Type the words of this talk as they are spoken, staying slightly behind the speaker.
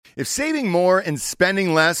If saving more and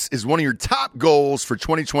spending less is one of your top goals for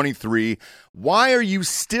 2023, why are you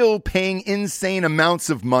still paying insane amounts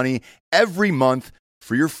of money every month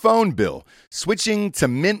for your phone bill? Switching to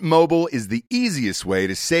Mint Mobile is the easiest way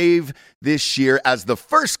to save this year as the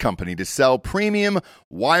first company to sell premium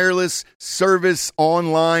wireless service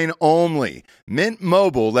online only. Mint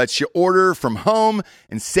Mobile lets you order from home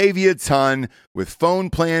and save you a ton with phone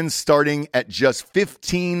plans starting at just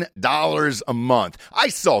 $15 a month. I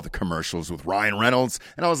saw the commercials with Ryan Reynolds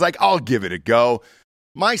and I was like, I'll give it a go.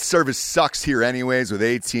 My service sucks here anyways with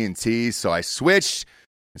AT&T, so I switched.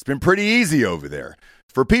 It's been pretty easy over there.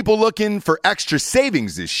 For people looking for extra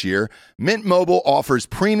savings this year, Mint Mobile offers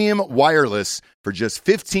premium wireless for just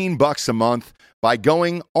 $15 a month. By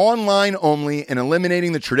going online only and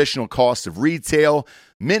eliminating the traditional cost of retail,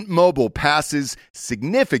 Mint Mobile passes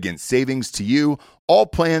significant savings to you. All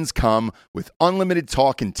plans come with unlimited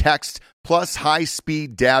talk and text, plus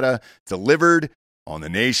high-speed data delivered on the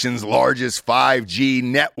nation's largest 5G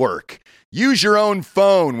network. Use your own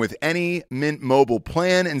phone with any Mint Mobile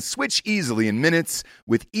plan and switch easily in minutes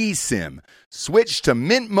with eSIM. Switch to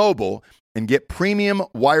Mint Mobile and get premium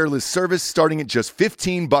wireless service starting at just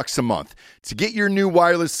 $15 a month. To get your new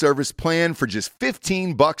wireless service plan for just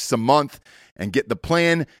 $15 a month and get the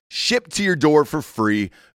plan shipped to your door for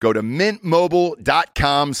free, go to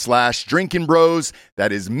mintmobile.com/drinkingbros.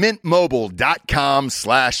 That is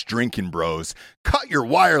mintmobile.com/drinkingbros. Cut your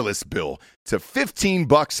wireless bill to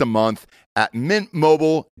 $15 a month at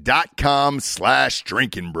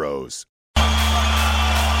mintmobile.com/drinkingbros.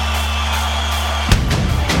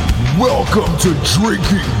 Welcome to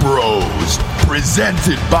Drinking Bros,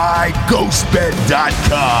 presented by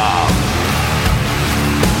GhostBed.com.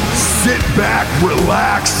 Sit back,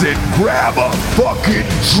 relax, and grab a fucking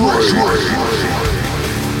drink.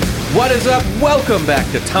 What is up? Welcome back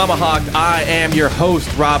to Tomahawk'd. I am your host,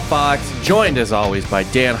 Rob Fox, joined as always by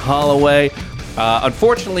Dan Holloway.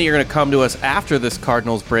 Unfortunately, you're going to come to us after this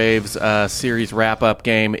Cardinals-Braves series wrap-up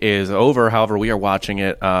game is over. However, we are watching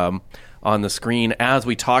it on the screen as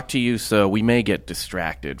we talk to you, so we may get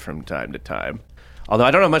distracted from time to time. Although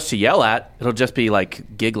I don't have much to yell at. It'll just be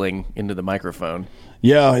like giggling into the microphone.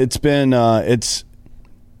 Yeah, it's been it's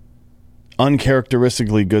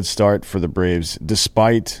uncharacteristically good start for the Braves,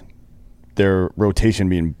 despite their rotation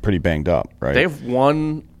being pretty banged up, right? They have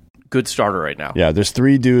one good starter right now. Yeah, there's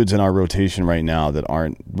three dudes in our rotation right now that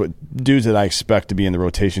aren't dudes that I expect to be in the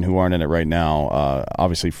rotation who aren't in it right now.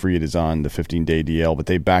 Obviously, Fried is on the 15-day DL, but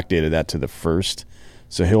they backdated that to the 1st,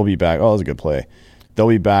 so he'll be back. Oh, that was a good play. They'll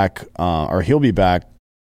be back, or he'll be back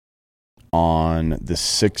on the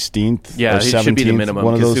 16th. Yeah, or it 17th, should be the minimum.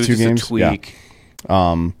 One of those two just games. A tweak.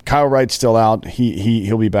 Yeah. Kyle Wright's still out.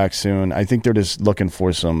 He'll be back soon. I think they're just looking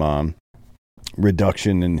for some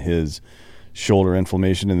reduction in his shoulder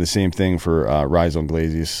inflammation, and the same thing for Rizal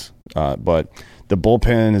Iglesias. But the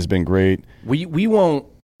bullpen has been great. We won't.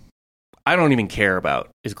 I don't even care about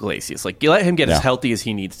Iglesias. Like, you let him get as healthy as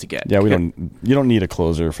he needs to get. Yeah, you don't need a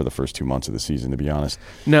closer for the first 2 months of the season, to be honest.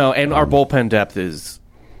 No, and our bullpen depth is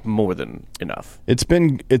more than enough. It's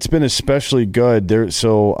been especially good there.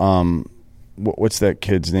 So what's that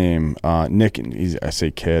kid's name? Nick. I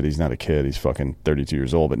say kid. He's not a kid. He's fucking 32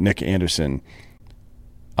 years old. But Nick Anderson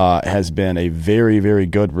has been a very, very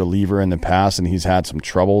good reliever in the past, and he's had some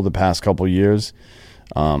trouble the past couple of years.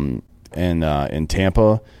 In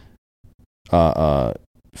Tampa, he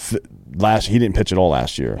didn't pitch at all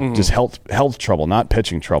last year. Mm-hmm. Just health trouble, not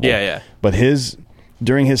pitching trouble. Yeah. But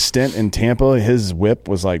during his stint in Tampa, his whip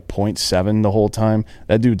was like 0.7 the whole time.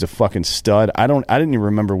 That dude's a fucking stud. I didn't even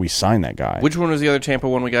remember we signed that guy. Which one was the other Tampa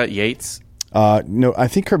one we got? Yates? No, I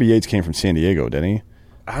think Kirby Yates came from San Diego, didn't he?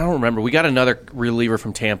 I don't remember. We got another reliever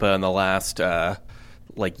from Tampa in the last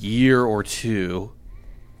year or two.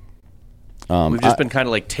 We've just been kind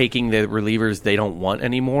of like taking the relievers they don't want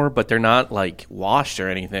anymore, but they're not like washed or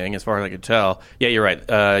anything as far as I could tell. Yeah, you're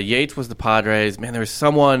right. Yates was the Padres. Man, there was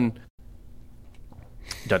someone.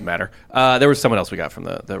 Doesn't matter. There was someone else we got from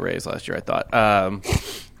the Rays last year, I thought.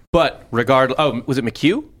 But regardless, was it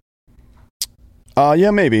McHugh?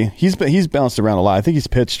 Yeah, maybe. He's bounced around a lot. I think he's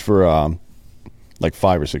pitched for like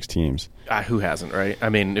 5 or 6 teams. Who hasn't, right? I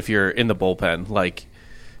mean, if you're in the bullpen, like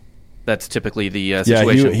that's typically the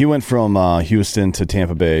situation. Yeah, he went from Houston to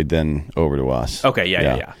Tampa Bay, then over to us. Okay,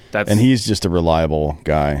 yeah. And he's just a reliable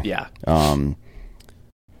guy. Yeah.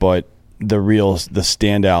 But the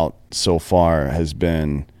standout so far has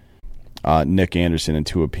been Nick Anderson in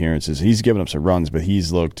 2 appearances. He's given up some runs, but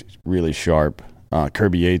he's looked really sharp.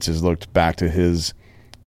 Kirby Yates has looked back to his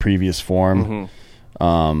previous form.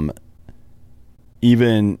 Mm-hmm.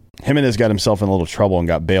 Even Jimenez got himself in a little trouble and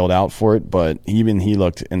got bailed out for it, but even he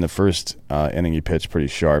looked in the first inning he pitched pretty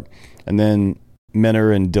sharp. And then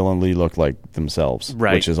Minner and Dylan Lee looked like themselves,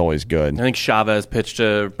 which is always good. I think Chavez pitched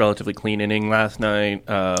a relatively clean inning last night.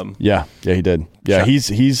 Yeah, he did. Yeah,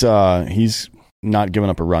 he's not given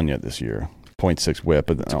up a run yet this year. 0.6 whip.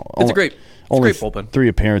 But it's a great bullpen. 3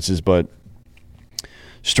 appearances, but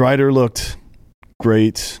Strider looked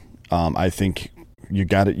great. I think you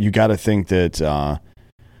got to think that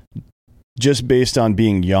just based on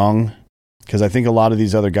being young, because I think a lot of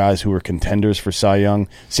these other guys who were contenders for Cy Young,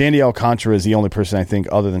 Sandy Alcantara is the only person I think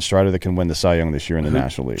other than Strider that can win the Cy Young this year in the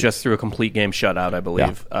National League. Just threw a complete game shutout, I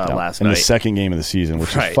believe, last night. In the second game of the season,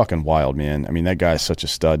 which is fucking wild, man. I mean, that guy's such a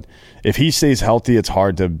stud. If he stays healthy, it's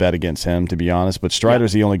hard to bet against him, to be honest. But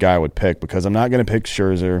Strider's the only guy I would pick because I'm not going to pick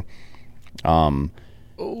Scherzer.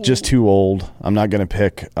 Just too old. I'm not going to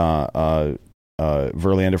pick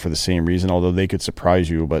Verlander for the same reason, although they could surprise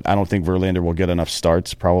you. But I don't think Verlander will get enough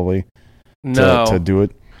starts probably to do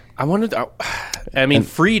it.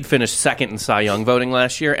 Fried finished second in Cy Young voting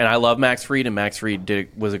last year, and I love Max Fried, and Max Fried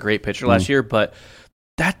was a great pitcher last year, but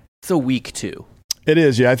that's a week too. It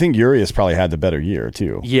is, yeah. I think Urias probably had the better year,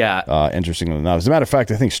 too. Yeah. Interestingly enough. As a matter of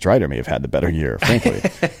fact, I think Strider may have had the better year, frankly.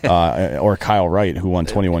 Or Kyle Wright, who won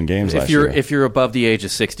 21 games last year. If you're above the age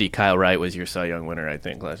of 60, Kyle Wright was your Cy Young winner, I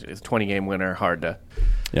think, last year. It's a 20-game winner, hard to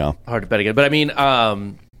bet again. But, I mean,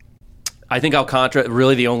 I think Alcantara,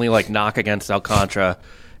 really the only, knock against Alcantara,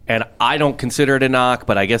 and I don't consider it a knock,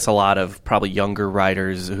 but I guess a lot of probably younger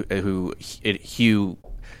writers who hew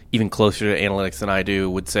even closer to analytics than I do,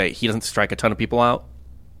 would say he doesn't strike a ton of people out.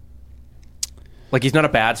 He's not a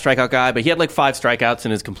bad strikeout guy, but he had 5 strikeouts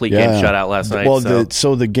in his complete game shutout last night. Well,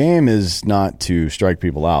 so the game is not to strike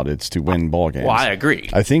people out; it's to win ball games. Well, I agree.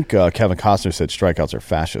 I think Kevin Costner said strikeouts are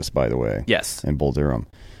fascist, by the way. Yes. In Bull Durham.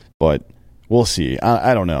 But we'll see.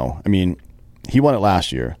 I don't know. I mean, he won it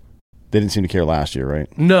last year. They didn't seem to care last year, right?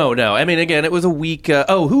 No. I mean, again, it was a weak... there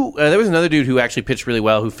was another dude who actually pitched really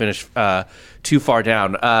well who finished too far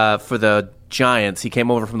down for the Giants. He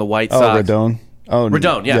came over from the White Sox. Rodon? Oh,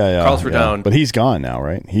 Rodon, yeah. Carlos Rodon. Yeah. But he's gone now,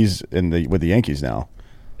 right? He's with the Yankees now.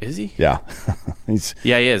 Is he? Yeah.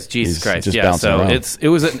 He is. Jesus Christ. Just yeah, so around. it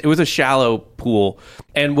was a shallow pool.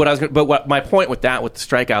 And what my point with the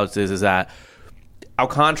strikeouts is that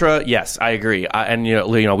Alcantara, yes, I agree. And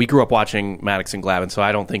we grew up watching Maddox and Glavine, so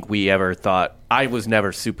I don't think we ever thought... I was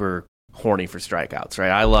never super horny for strikeouts, right?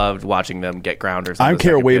 I loved watching them get grounders. I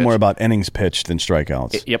care way more about innings pitched than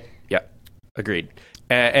strikeouts. Yep. Agreed.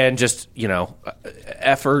 And just,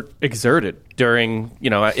 effort exerted during,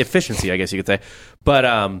 efficiency, I guess you could say.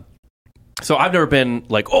 But, so I've never been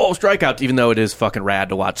strikeouts, even though it is fucking rad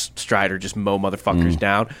to watch Strider just mow motherfuckers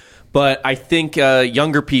down. But I think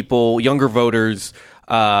younger people, younger voters,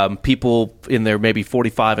 people in their maybe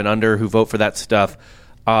 45 and under who vote for that stuff,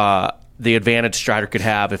 the advantage Strider could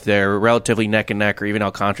have if they're relatively neck and neck, or even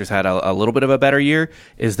Alcantara's had a little bit of a better year,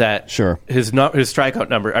 is that his strikeout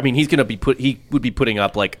number. I mean, he would be putting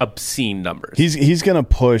up obscene numbers. He's going to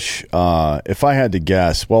push. If I had to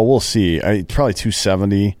guess, well, we'll see. Probably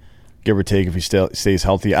 270, give or take, if he stays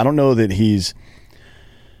healthy. I don't know that he's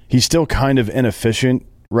still kind of inefficient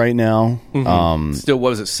right now. Mm-hmm. Still,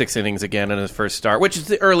 what was it, 6 innings again in his first start, which is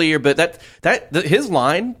the earlier, but his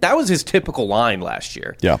line, that was his typical line last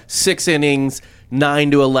year. Yeah. 6 innings,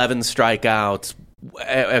 9 to 11 strikeouts,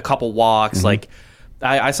 a couple walks. Mm-hmm.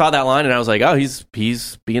 I saw that line and I was like, oh, he's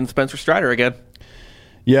being Spencer Strider again.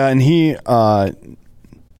 Yeah, and he,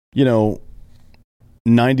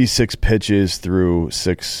 96 pitches through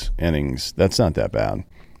 6 innings. That's not that bad.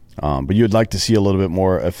 But you'd like to see a little bit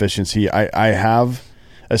more efficiency. I have...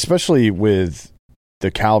 Especially with the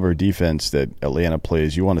caliber defense that Atlanta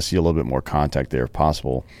plays, you want to see a little bit more contact there if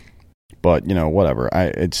possible. But whatever.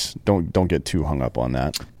 Don't get too hung up on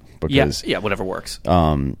that. Because whatever works.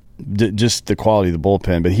 Just the quality of the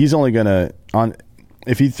bullpen. But he's only gonna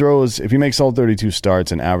if he makes all 32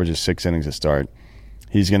 starts and averages 6 innings a start,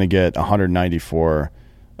 he's gonna get 194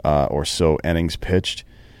 or so innings pitched.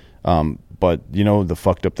 But the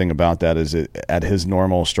fucked up thing about that is at his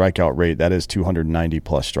normal strikeout rate, that is 290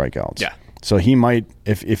 plus strikeouts. Yeah. So he might,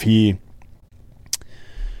 if he,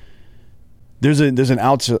 there's an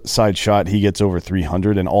outside shot he gets over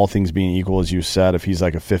 300, and all things being equal, as you said, if he's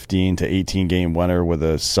like a 15 to 18 game winner with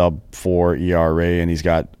a sub 4 ERA and he's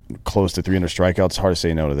got close to 300 strikeouts, it's hard to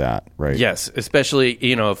say no to that, right? Yes, especially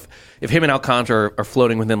if him and Alcantara are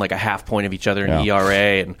floating within a half point of each other in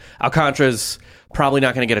ERA, and Alcantara's probably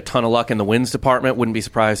not going to get a ton of luck in the wins department. Wouldn't be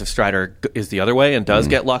surprised if Strider is the other way and does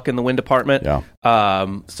get luck in the win department. Yeah.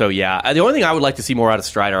 The only thing I would like to see more out of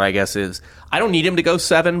Strider, I guess, is I don't need him to go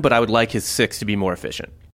 7, but I would like his 6 to be more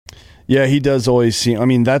efficient. Yeah, he does always seem. I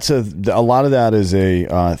mean, that's a lot of that is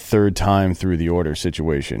a third time through the order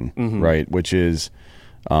situation, right? Which is,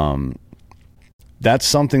 that's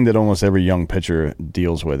something that almost every young pitcher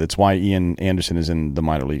deals with. It's why Ian Anderson is in the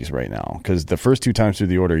minor leagues right now, because the first 2 times through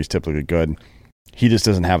the order, he's typically good. He just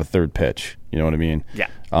doesn't have a third pitch. You know what I mean? Yeah.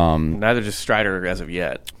 Neither does Strider as of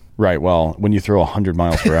yet. Right. Well, when you throw 100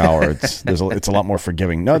 miles per hour, it's a lot more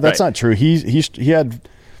forgiving. No, that's not true. He had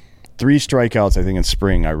 3 strikeouts, I think, in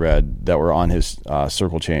spring, I read, that were on his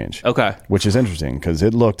circle change. Okay. Which is interesting because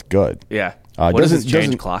it looked good. Yeah. What is his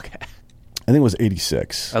change clock? I think it was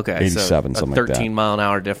 86. Okay. 87, so something like that. 13 mile an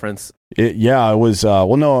hour difference. It was,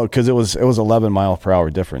 well, no, because it was 11 mile per hour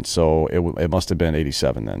difference. So it must have been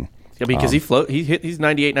 87 then. I mean, because he's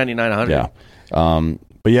 98, 99, 100. Yeah.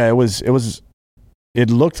 But yeah, it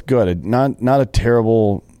looked good. Not a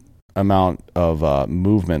terrible amount of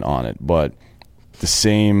movement on it, but the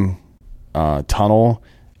same tunnel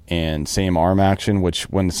and same arm action, which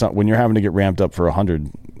when you're having to get ramped up for 100,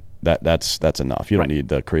 that's enough. You don't need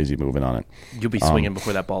the crazy movement on it. You'll be swinging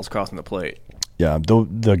before that ball's crossing the plate. Yeah,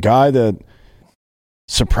 the guy that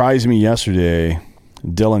surprised me yesterday,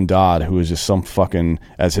 Dylan Dodd, who is just some fucking,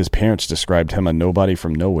 as his parents described him, a nobody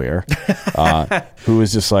from nowhere, who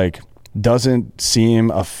is just like, doesn't seem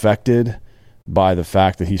affected by the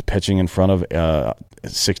fact that he's pitching in front of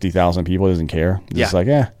 60,000 people. He doesn't care. He's just like,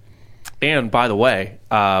 And by the way,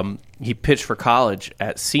 he pitched for college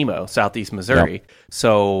at SEMO, Southeast Missouri. Yep.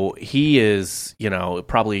 So he is,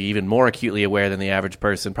 probably even more acutely aware than the average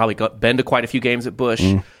person. Probably been to quite a few games at Busch.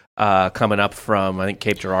 Coming up from, I think,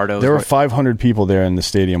 Cape Girardeau. There were 500 people there in the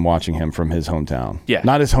stadium watching him from his hometown. Yeah.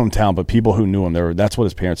 Not his hometown, but people who knew him. That's what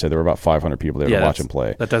his parents said. There were about 500 people there to watch him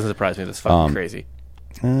play. That doesn't surprise me. That's fucking crazy.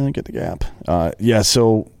 Get the gap.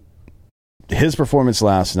 So his performance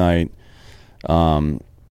last night, 5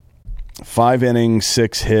 innings,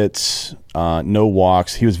 6 hits, no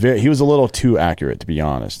walks. He was a little too accurate, to be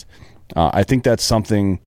honest. I think that's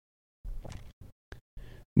something.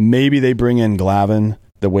 Maybe they bring in Glavine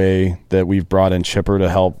the way that we've brought in Chipper to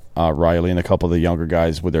help Riley and a couple of the younger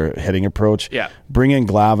guys with their hitting approach. Yeah. Bring in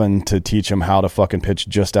Glavine to teach him how to fucking pitch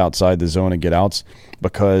just outside the zone and get outs,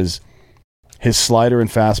 because his slider and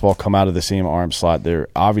fastball come out of the same arm slot. There,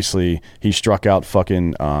 obviously, he struck out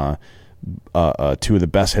fucking 2 of the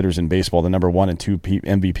best hitters in baseball, the number 1 and 2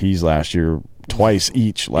 MVPs last year, twice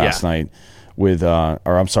each last night. Twice.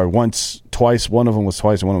 One of them was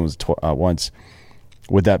twice, and one of them was once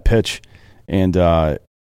with that pitch. And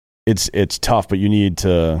it's tough, but you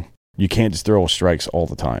can't just throw strikes all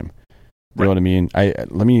the time. You know what I mean?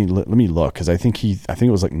 Let me look, because I think it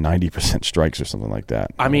was like 90% strikes or something like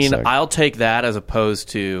that. I mean, I'll take that as opposed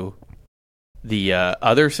to the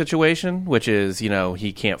other situation, which is,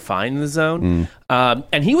 he can't find the zone.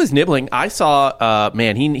 And he was nibbling. I saw,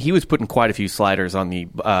 he was putting quite a few sliders on the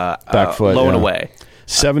back foot, low and away.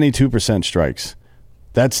 72% strikes.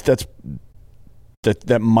 That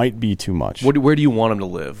might be too much. Where do you want him to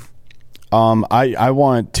live? I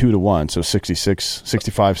want 2 to 1, so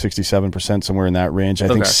 65, 67%, somewhere in that range. I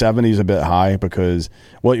think 70 is a bit high, because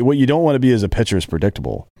what you don't want to be as a pitcher is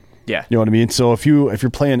predictable. Yeah. You know what I mean? So if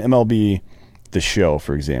you're playing MLB The Show,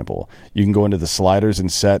 for example, you can go into the sliders and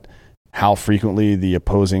set how frequently the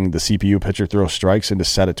CPU pitcher throws strikes, and to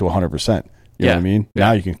set it to 100%. You know what I mean?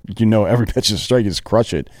 Yeah. Now every pitch is a strike, you just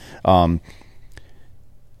crush it.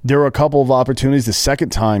 There were a couple of opportunities. The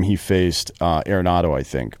second time he faced Arenado, I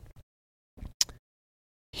think,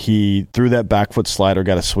 he threw that back foot slider,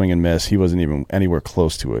 got a swing and miss. He wasn't even anywhere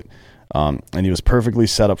close to it. And he was perfectly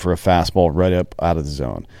set up for a fastball right up out of the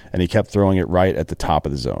zone. And he kept throwing it right at the top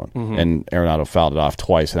of the zone. And Arenado fouled it off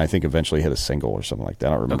twice, and I think eventually hit a single or something like that.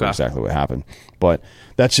 I don't remember exactly what happened. But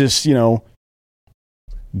that's just,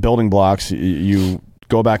 building blocks. You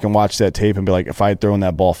go back and watch that tape and be like, if I had thrown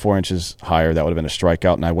that ball 4 inches higher, that would have been a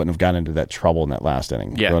strikeout, and I wouldn't have gotten into that trouble in that last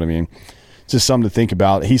inning. Yeah. You know what I mean? It's just something to think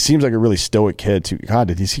about. He seems like a really stoic kid, too. God,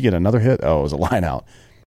 did he get another hit? Oh, it was a line out.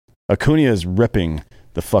 Acuña is ripping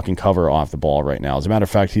the fucking cover off the ball right now. As a matter of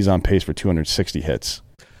fact, he's on pace for 260 hits.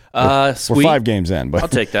 We're 5 games in. But I'll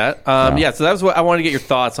take that. So that was what I wanted to get your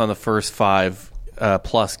thoughts on the first 5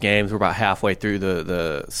 plus games. We're about halfway through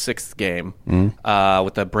the 6th game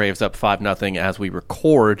with the Braves up 5-0 as we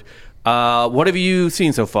record. What have you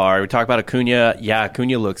seen so far? We talked about Acuña. Yeah,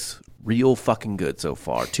 Acuña looks real fucking good so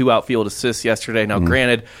far. 2 outfield assists yesterday. Now,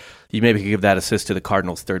 granted, you maybe could give that assist to the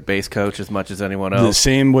Cardinals' third base coach as much as anyone else. The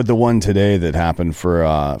same with the one today that happened for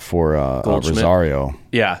Rosario.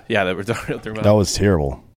 Yeah, that Rosario threw out. That was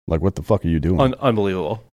terrible. Like, what the fuck are you doing?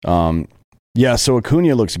 Unbelievable. Yeah, so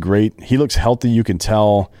Acuña looks great. He looks healthy, you can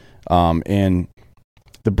tell. And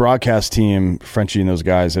the broadcast team, Frenchie and those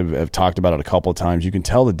guys have talked about it a couple of times. You can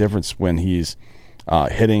tell the difference when he's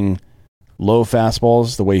hitting low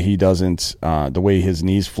fastballs, the way he doesn't, the way his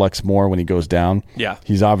knees flex more when he goes down. Yeah.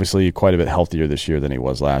 He's obviously quite a bit healthier this year than he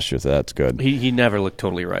was last year, so that's good. He never looked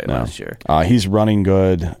totally right last year. He's running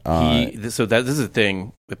good. This is the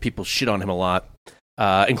thing that people shit on him a lot,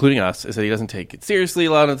 including us, is that he doesn't take it seriously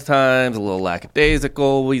a lot of the times, a little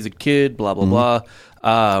lackadaisical, he's a kid, blah, blah,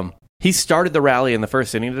 blah. He started the rally in the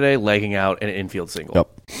first inning today, legging out an infield single. Yep.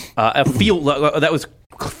 A field that was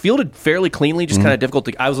fielded fairly cleanly, just kind of difficult.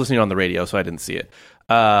 I was listening on the radio, so I didn't see it.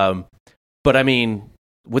 But I mean,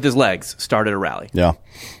 with his legs, started a rally. Yeah.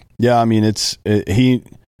 I mean, the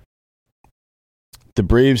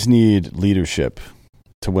Braves need leadership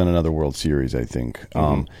to win another World Series. I think.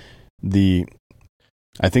 I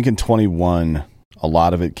think in 21, a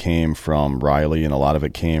lot of it came from Riley, and a lot of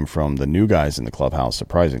it came from the new guys in the clubhouse.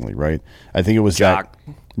 Surprisingly, right? I think it was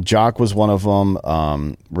Jock was one of them.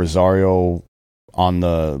 Rosario on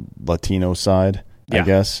the Latino side, I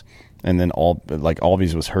guess, and then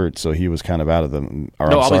Albies was hurt, so he was kind of out of the.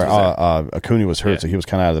 Acuña was hurt, so he was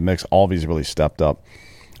kind of out of the mix. Albies really stepped up.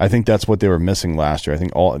 I think that's what they were missing last year. I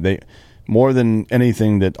think more than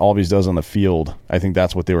anything that Albies does on the field, I think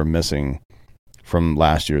that's what they were missing from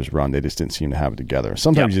last year's run. They just didn't seem to have it together.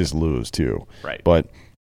 Sometimes you just lose too, right? But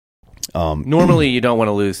normally you don't want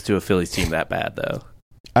to lose to a Phillies team that bad, though.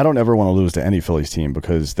 I don't ever want to lose to any Phillies team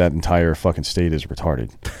because that entire fucking state is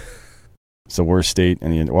retarded. It's the worst state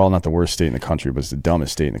not the worst state in the country, but it's the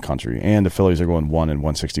dumbest state in the country. And the Phillies are going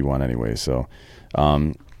 1-161 anyway, so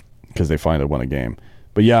because they finally won a game.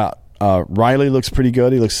 But yeah, Riley looks pretty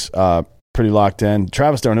good. He looks pretty locked in.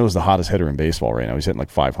 Travis d'Arnaud is the hottest hitter in baseball right now. He's hitting like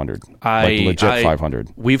 500, legit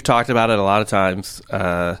 500. We've talked about it a lot of times in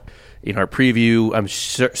our preview. I'm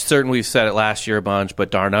certain we've said it last year a bunch,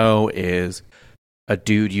 but d'Arnaud is a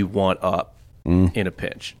dude you want up in a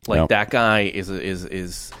pinch. That guy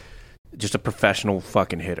is just a professional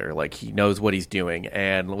fucking hitter. Like, he knows what he's doing.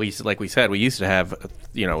 And we said, we used to have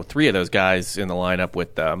 3 of those guys in the lineup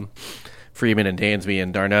with Freeman and Dansby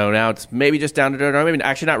and d'Arnaud. Now it's maybe just down to d'Arnaud. Maybe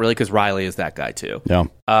actually not really, because Riley is that guy too. Yeah.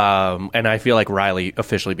 And I feel like Riley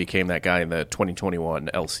officially became that guy in the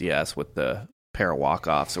 2021 LCS with the pair of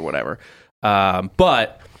walk-offs or whatever.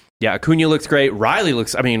 But yeah, Acuña looks great. Riley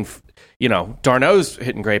looks, d'Arnaud's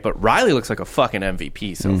hitting great, but Riley looks like a fucking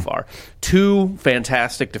MVP so far. 2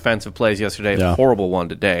 fantastic defensive plays yesterday, a horrible one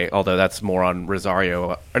today, although that's more on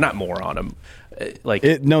Rosario, or not more on him.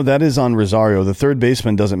 That is on Rosario. The third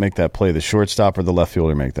baseman doesn't make that play. The shortstop or the left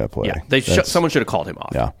fielder make that play. Yeah, someone should have called him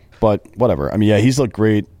off. Yeah, but whatever. I mean, he's looked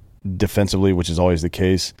great defensively, which is always the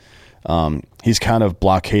case. He's kind of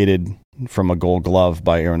blockaded from a Gold Glove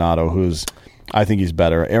by Arenado, I think he's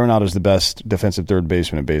better. Arenado's the best defensive third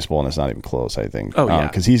baseman in baseball, and it's not even close, I think. Oh, yeah.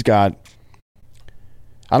 Because he's got...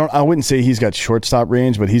 I wouldn't say he's got shortstop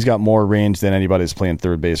range, but he's got more range than anybody that's playing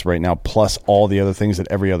third base right now, plus all the other things that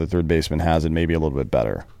every other third baseman has, and maybe a little bit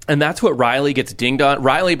better. And that's what Riley gets dinged on.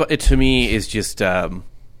 Riley, to me, is just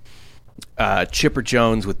Chipper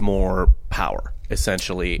Jones with more power,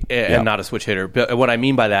 essentially, and not a switch hitter. But what I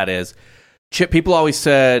mean by that is, people always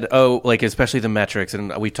said, especially the metrics,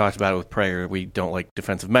 and we talked about it with Prayer, we don't like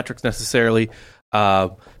defensive metrics necessarily.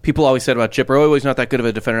 People always said about Chipper, he's not that good of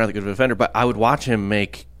a defender, but I would watch him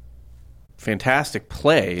make fantastic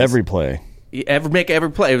plays. Every play. Make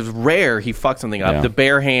every play. It was rare he fucked something up. Yeah. The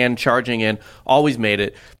bare hand charging in always made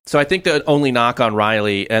it. So I think the only knock on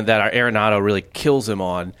Riley, and that Arenado really kills him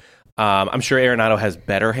on, I'm sure Arenado has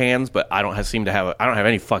better hands, but I don't have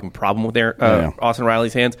any fucking problem with Austin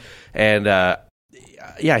Riley's hands. And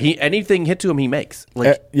anything hit to him, he makes.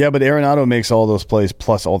 But Arenado makes all those plays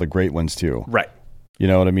plus all the great ones too. Right. You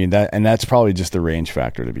know what I mean? That's probably just the range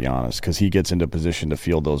factor, to be honest, because he gets into position to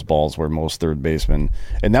field those balls where most third basemen,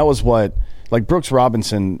 and that was what, Brooks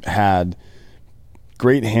Robinson had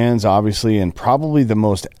great hands, obviously, and probably the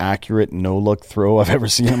most accurate no-look throw I've ever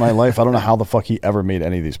seen in my life. I don't know how the fuck he ever made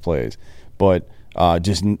any of these plays, but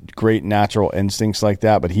just great natural instincts like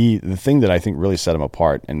that. But the thing that I think really set him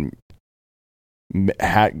apart and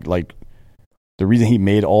had, the reason he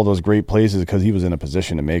made all those great plays is because he was in a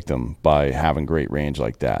position to make them by having great range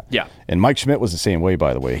like that. Yeah. And Mike Schmidt was the same way,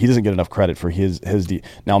 by the way. He doesn't get enough credit for his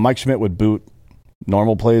Now, Mike Schmidt would boot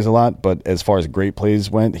normal plays a lot, but as far as great plays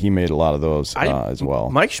went, he made a lot of those as well.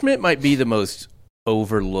 Mike Schmidt might be the most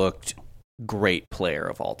overlooked great player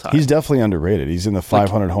of all time. He's definitely underrated. He's in the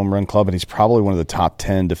 500 home run club, and he's probably one of the top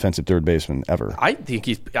 10 defensive third basemen ever. I think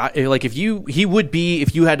he would be,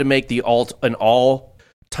 if you had to make an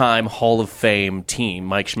all-time Hall of Fame team,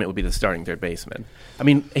 Mike Schmidt would be the starting third baseman. I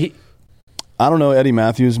mean, I don't know, Eddie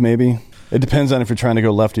Matthews maybe. It depends on if you're trying to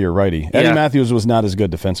go lefty or righty. Eddie Matthews was not as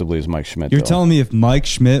good defensively as Mike Schmidt. You're telling me if Mike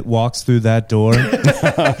Schmidt walks through that door,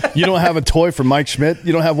 you don't have a toy for Mike Schmidt?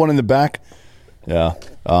 You don't have one in the back? Yeah.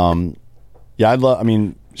 I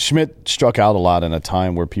mean, Schmidt struck out a lot in a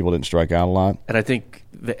time where people didn't strike out a lot. And I think,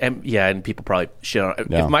 and people probably shit on it.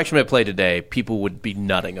 If Mike Schmidt played today, people would be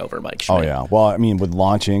nutting over Mike Schmidt. Oh, yeah. Well, I mean, with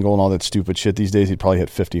launch angle and all that stupid shit these days, he'd probably hit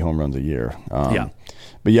 50 home runs a year.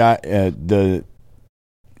 But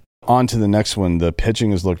on to the next one. The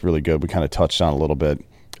pitching has looked really good. We kind of touched on a little bit.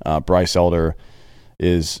 Bryce Elder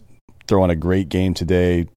is throwing a great game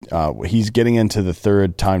today. He's getting into the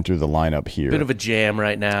third time through the lineup here. Bit of a jam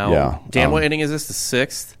right now. Yeah. Dan, what inning is this? The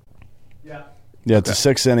sixth? Yeah, it's a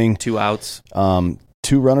sixth inning. 2 outs.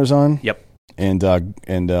 2 runners on. Yep. And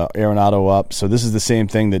Arenado up. So this is the same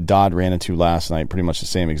thing that Dodd ran into last night. Pretty much the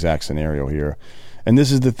same exact scenario here. And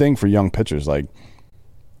this is the thing for young pitchers. Like,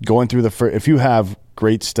 going through the first, if you have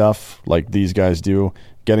great stuff like these guys do,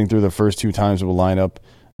 getting through the first 2 times of a lineup,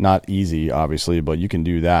 not easy, obviously, but you can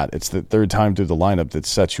do that. It's the third time through the lineup that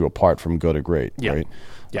sets you apart from good or great, right?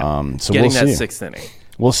 Yeah. So getting we'll that see. 6th inning.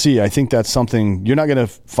 We'll see. I think that's something you're not going to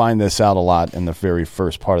find this out a lot in the very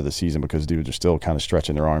first part of the season because dudes are still kind of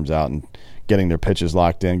stretching their arms out and getting their pitches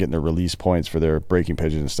locked in, getting their release points for their breaking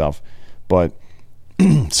pitches and stuff. But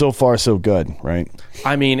so far, so good, right?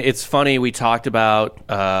 I mean, it's funny. We talked about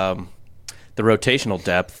the rotational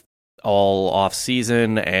depth all off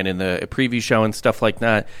season and in the preview show and stuff like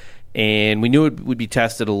that. And we knew it would be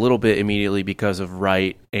tested a little bit immediately because of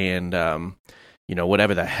Wright and,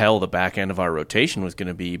 whatever the hell the back end of our rotation was going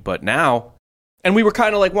to be. But now, and we were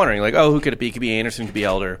kind of like wondering, like, oh, who could it be? It could be Anderson, it could be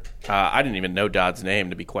Elder. I didn't even know Dodd's name,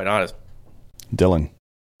 to be quite honest. Dylan.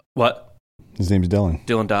 What? His name's Dylan.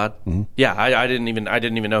 Dylan Dodd. Mm-hmm. Yeah, I didn't even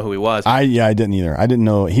know who he was. I didn't either. I didn't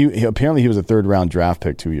know he apparently he was a 3rd round draft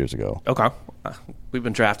pick 2 years ago. Okay, we've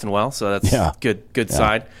been drafting well, so that's good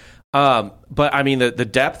sign. But I mean, the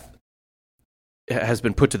depth has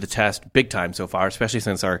been put to the test big time so far, especially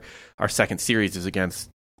since our second series is against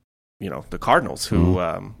the Cardinals, who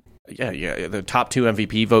the top 2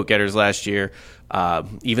 MVP vote getters last year.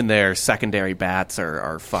 Even their secondary bats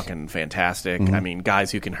are fucking fantastic. Mm-hmm. I mean,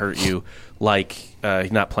 guys who can hurt you, like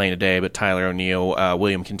he's not playing today, but Tyler O'Neill,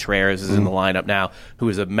 William Contreras is in the lineup now, who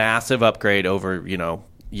is a massive upgrade over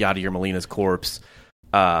Yadier Molina's corpse.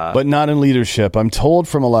 But not in leadership. I'm told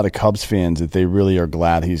from a lot of Cubs fans that they really are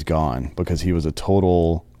glad he's gone because he was a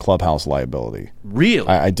total clubhouse liability. Really?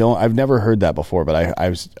 I've never heard that before, but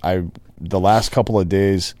I the last couple of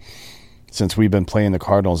days since we've been playing the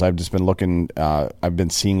Cardinals, I've just been looking. I've been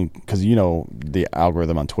seeing because the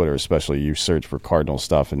algorithm on Twitter, especially, you search for Cardinal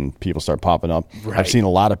stuff and people start popping up. Right. I've seen a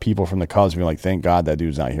lot of people from the Cubs being like, "Thank God that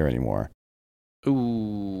dude's not here anymore."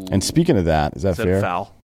 Ooh. And speaking of that, is that fair?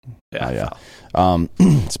 Foul? Yeah. Foul.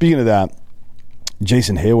 Speaking of that,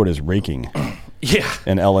 Jason Hayward is raking.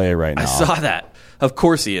 In LA right now. I saw that. Of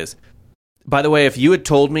course he is. By the way, if you had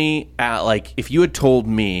told me,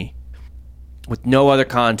 with no other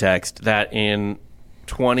context, that in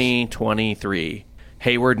 2023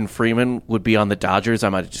 Hayward and Freeman would be on the Dodgers, I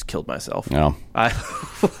might have just killed myself. No, I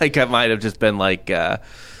might have just been like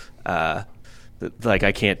I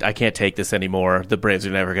can't take this anymore. The Braves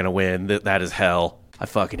are never going to win. That is hell. I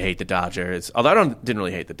fucking hate the Dodgers. Although didn't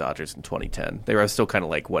really hate the Dodgers in 2010. They were still kind of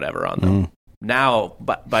like whatever on them. Mm. Now,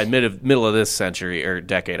 by middle of this century or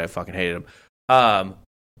decade, I fucking hated them.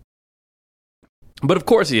 But of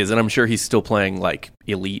course he is, and I'm sure he's still playing like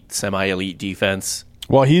elite, semi-elite defense.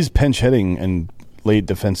 Well, he's pinch hitting and late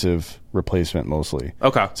defensive replacement mostly.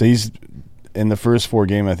 Okay. So he's in the first 4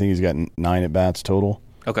 games, I think he's got 9 at bats total.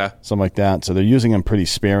 Okay. Something like that. So they're using him pretty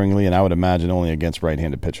sparingly, and I would imagine only against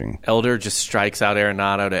right-handed pitching. Elder just strikes out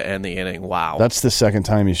Arenado to end the inning. Wow. That's the second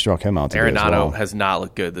time he struck him out today Arenado as well. has not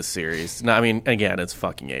looked good this series. No, I mean, again, it's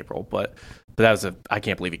fucking April, but that was I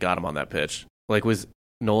can't believe he got him on that pitch. Like, was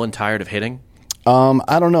Nolan tired of hitting?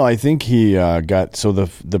 I don't know. I think he got so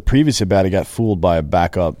the previous at bat he got fooled by a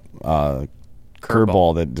backup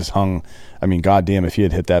curveball that just hung. I mean, goddamn, if he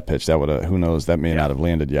had hit that pitch, that would have. Who knows? That may not have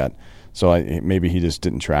landed yet. So maybe he just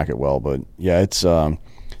didn't track it well. But yeah, it's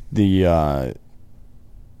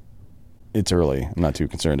it's early. I'm not too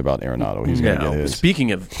concerned about Arenado. He's going to get his.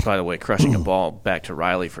 Speaking of, by the way, crushing a ball, back to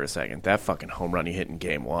Riley for a second. That fucking home run he hit in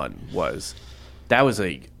Game 1 was I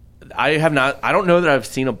don't know that I've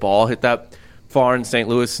seen a ball hit that far in St.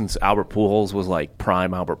 Louis since Albert Pujols was like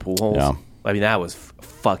prime Albert Pujols. Yeah. I mean, that was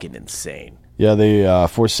fucking insane. Yeah, they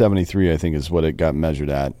 473 I think is what it got measured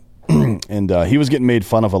at. And he was getting made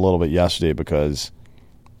fun of a little bit yesterday because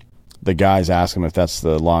the guys asked him if that's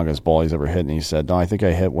the longest ball he's ever hit, and he said, "No, I think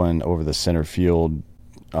I hit one over the center field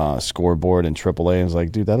scoreboard in AAA. I was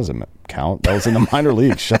like, dude, that doesn't count. That was in the minor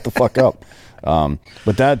leagues. Shut the fuck up.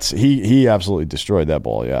 But that's he absolutely destroyed that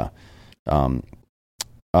ball. Yeah.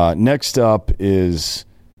 Next up is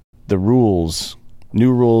the rules.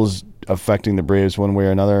 New rules affecting the Braves one way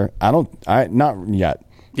or another. Not yet.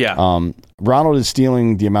 Yeah. Ronald is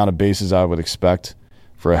stealing the amount of bases I would expect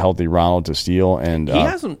for a healthy Ronald to steal, and he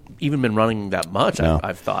hasn't even been running that much. No.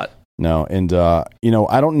 I've thought. No, and I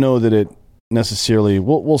don't know that it necessarily.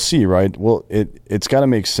 We'll see, right? Well, it's got to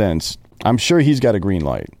make sense. I'm sure he's got a green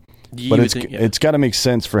light, but it's got to make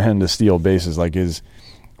sense for him to steal bases. Like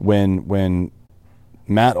when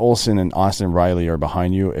Matt Olson and Austin Riley are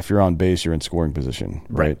behind you, if you're on base, you're in scoring position,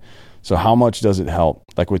 right? So how much does it help?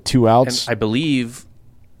 Like with 2 outs, and I believe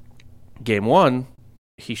game 1,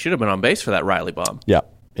 he should have been on base for that Riley bomb. Yeah.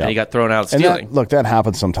 And he got thrown out stealing. That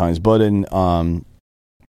happens sometimes, but in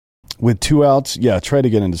with 2 outs, try to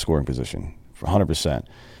get into scoring position for 100%.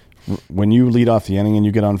 When you lead off the inning and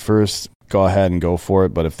you get on first, go ahead and go for it.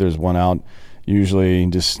 But if there's 1 out, usually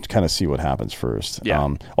just kind of see what happens first.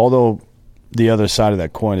 Yeah. Although the other side of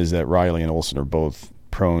that coin is that Riley and Olson are both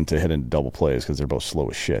prone to hit into double plays because they're both slow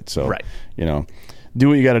as shit. So, do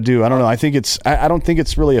what you got to do. I don't know. I don't think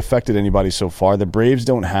it's really affected anybody so far. The Braves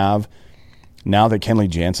don't have, now that Kenley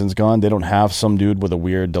Jansen's gone, they don't have some dude with a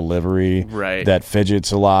weird delivery that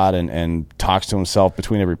fidgets a lot and talks to himself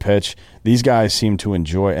between every pitch. These guys seem to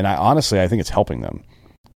enjoy, and I think it's helping them.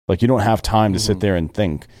 Like, you don't have time to sit there and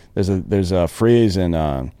think. There's a phrase in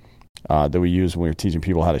that we use when we were teaching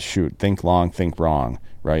people how to shoot: think long, think wrong.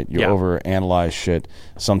 Right? You overanalyze shit.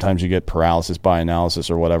 Sometimes you get paralysis by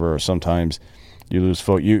analysis or whatever, or sometimes you lose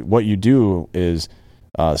focus. What you do is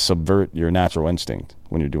subvert your natural instinct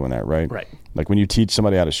when you're doing that, right? Right. Like when you teach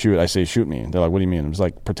somebody how to shoot, I say, shoot me. They're like, what do you mean? I'm just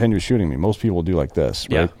like, pretend you're shooting me. Most people do like this,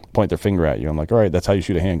 right? Point their finger at you. I'm like, all right, that's how you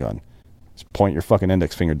shoot a handgun. Just point your fucking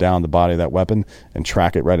index finger down the body of that weapon and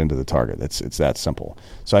track it right into the target. It's that simple.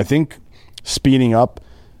 So I think speeding up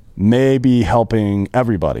may be helping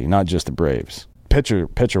everybody, not just the Braves.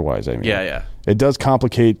 Pitcher wise, I mean. Yeah. It does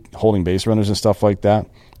complicate holding base runners and stuff like that.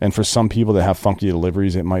 And for some people that have funky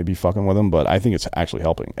deliveries, it might be fucking with them, but I think it's actually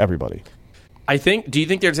helping everybody. Do you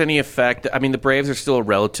think there's any effect? I mean, the Braves are still a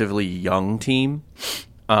relatively young team,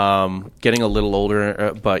 getting a little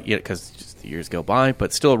older, but because just the years go by,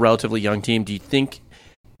 but still a relatively young team. Do you think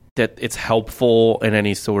that it's helpful in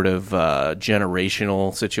any sort of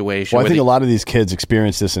generational situation? Well, I think a lot of these kids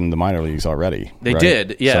experienced this in the minor leagues already. They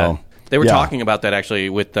did, yeah. So, they were talking about that actually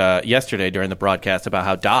with yesterday during the broadcast about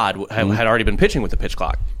how Dodd had already been pitching with the pitch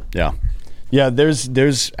clock. Yeah. Yeah,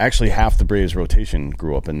 there's actually half the Braves rotation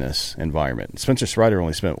grew up in this environment. Spencer Strider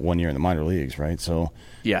only spent 1 year in the minor leagues, right? So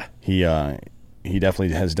yeah, he definitely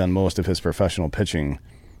has done most of his professional pitching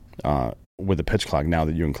with the pitch clock now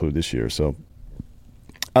that you include this year. So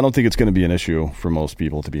I don't think it's going to be an issue for most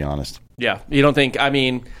people, to be honest. Yeah, you don't think? I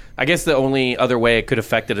mean, I guess the only other way it could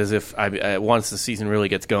affect it is if once the season really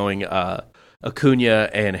gets going, Acuña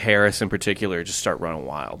and Harris in particular just start running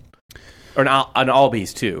wild. Or an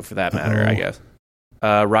Albies, too, for that matter, I guess.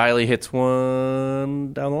 Riley hits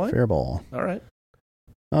one down the line. Fair ball. All right.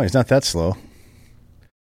 Oh, he's not that slow.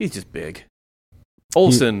 He's just big.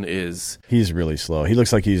 Olson is... He's really slow. He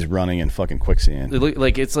looks like he's running in fucking quicksand.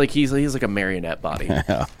 It's like he's like a marionette body.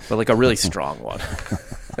 Yeah. But like a really strong one.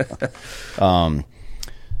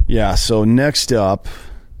 Yeah, so next up,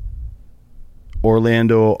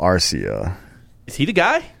 Orlando Arcia. Is he the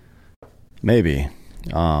guy? Maybe.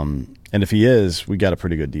 And if he is, we got a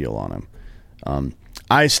pretty good deal on him.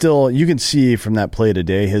 You can see from that play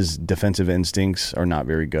today, his defensive instincts are not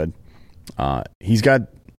very good. He's got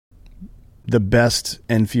the best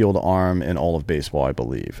infield arm in all of baseball, I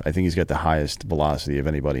believe. I think he's got the highest velocity of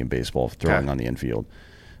anybody in baseball throwing on the infield.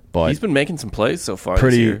 But he's been making some plays so far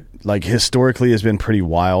this year. Like historically has been pretty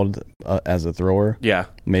wild as a thrower. Yeah.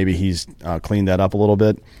 Maybe he's cleaned that up a little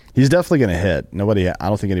bit. He's definitely going to hit. I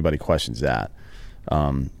don't think anybody questions that.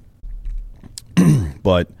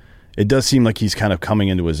 But it does seem like he's kind of coming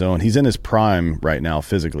into his own. He's in his prime right now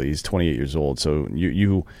physically. He's 28 years old. So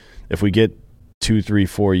if we get 2, 3,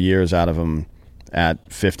 4 years out of him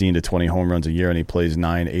at 15 to 20 home runs a year and he plays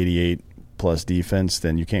 988 plus defense,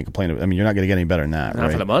 then you can't complain. I mean, you're not going to get any better than that, not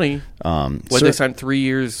right? For the money. They signed 3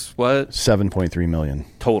 years, what? $7.3 million.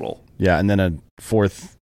 Total. Yeah, and then a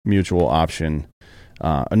fourth mutual option.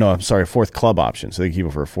 A fourth club option. So they keep him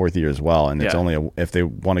for a 4th year as well. And it's only if they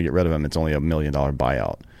want to get rid of him, it's only $1 million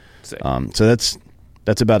buyout. So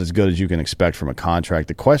that's about as good as you can expect from a contract.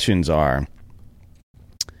 The questions are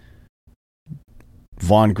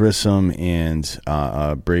Vaughn Grissom and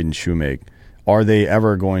Braden Shoemake. Are they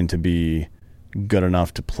ever going to be good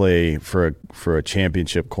enough to play for a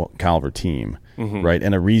championship caliber team, right?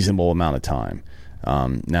 In a reasonable amount of time.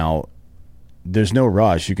 Now, there's no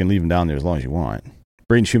rush. You can leave him down there as long as you want.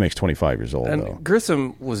 Braden Shoemake's 25 years old, and though.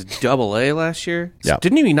 Grissom was Double-A last year. Yeah.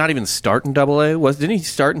 Didn't he not even start in Double-A? Didn't he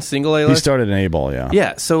start in Single-A last year? He started in A-ball, yeah.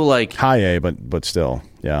 Yeah, so like... High A, but still,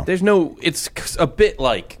 yeah. There's no... It's a bit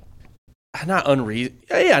like... Not unreasonable.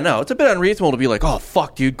 Yeah, no, it's a bit unreasonable to be like, oh,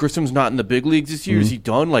 fuck, dude, Grissom's not in the big leagues this year. Is he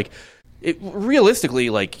done? Like, realistically,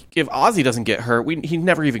 like, if Ozzy doesn't get hurt, he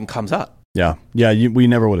never even comes up. Yeah, we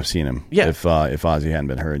never would have seen him if Ozzy hadn't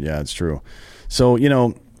been hurt. Yeah, it's true. So,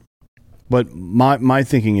 but my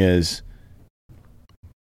thinking is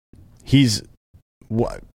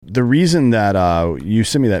the reason that you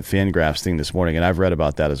sent me that Fangraphs thing this morning, and I've read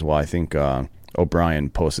about that as well. I think O'Brien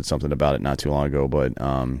posted something about it not too long ago, but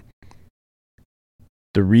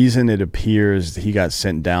the reason it appears he got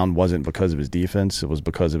sent down wasn't because of his defense. It was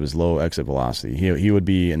because of his low exit velocity. He would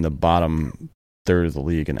be in the bottom third of the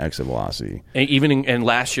league in exit velocity. And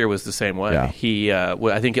last year was the same way. Yeah. He,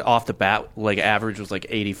 I think off the bat, like average was like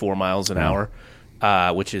 84 miles an hour,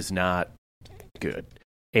 which is not good.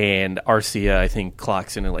 And Arcia, I think,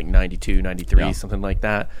 clocks in at like 92, 93, something like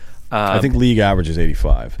that. I think league average is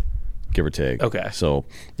 85, give or take. Okay. So,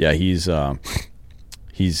 yeah, he's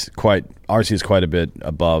quite, RC is quite a bit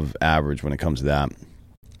above average when it comes to that.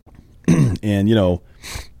 And,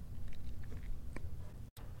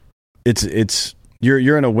 it's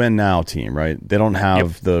you're in a win now team, right? They don't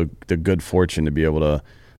have the good fortune to be able to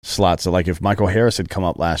slot. So, like, if Michael Harris had come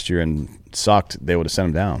up last year and sucked, they would have sent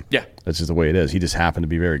him down. Yeah, that's just the way it is. He just happened to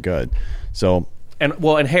be very good. So,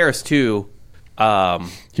 and Harris too.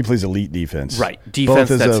 He plays elite defense, right? Defense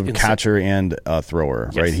both as a catcher and a thrower,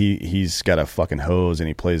 right? He's got a fucking hose and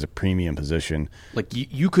he plays a premium position. Like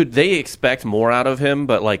they expect more out of him,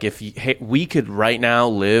 but like if we could right now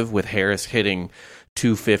live with Harris hitting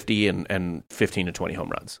 250 and 15 to 20 home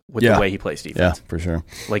runs with the way he plays defense. Yeah, for sure.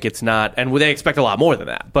 Like it's not, and they expect a lot more than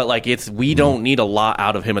that. But like we don't need a lot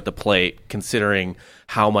out of him at the plate, considering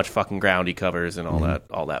how much fucking ground he covers and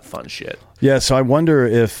all that fun shit. Yeah, so I wonder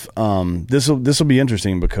if this will be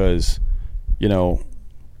interesting because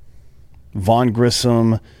Vaughn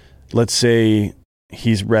Grissom, let's say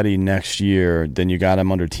he's ready next year, then you got him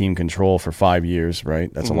under team control for 5 years,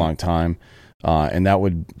 right? That's a long time. And that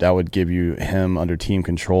would give you him under team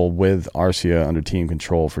control with Arcia under team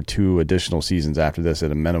control for 2 additional seasons after this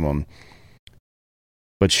at a minimum.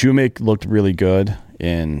 But Shoemake looked really good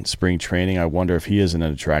in spring training. I wonder if he isn't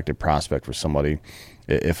an attractive prospect for somebody.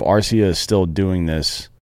 If Arcia is still doing this,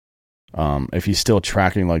 if he's still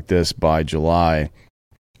tracking like this by July,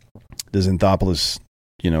 does Anthopoulos,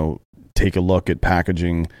 take a look at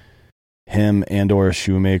packaging him and or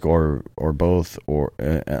Shoemake or both or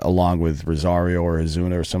along with Rosario or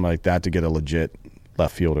Acuña or something like that to get a legit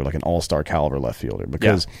left fielder, like an all-star caliber left fielder?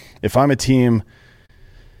 Because if I'm a team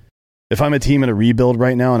in a rebuild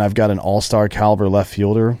right now and I've got an all-star caliber left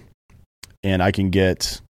fielder and I can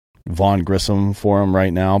get Vaughn Grissom for him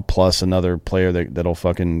right now plus another player that'll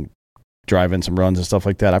fucking drive in some runs and stuff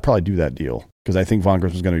like that, I'd probably do that deal because I think Vaughn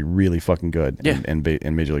Grissom's going to be really fucking good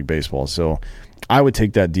in Major League Baseball. So I would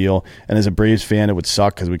take that deal. And as a Braves fan, it would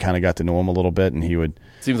suck because we kind of got to know him a little bit and he would...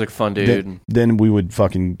 Seems like a fun dude. Then we would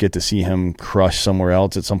fucking get to see him crush somewhere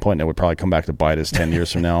else at some point and it would probably come back to bite us 10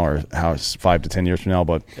 years from now or 5 to 10 years from now.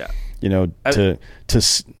 But... Yeah.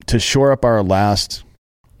 To shore up our last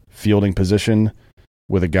fielding position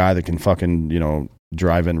with a guy that can fucking,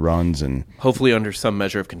 drive in runs and hopefully under some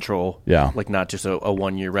measure of control. Yeah. Like not just a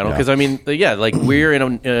 1 year rental. Because like we're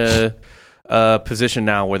in a position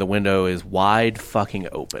now where the window is wide fucking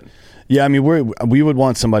open. Yeah. I mean, we would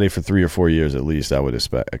want somebody for 3 or 4 years at least, I would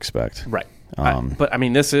expect. Right. But I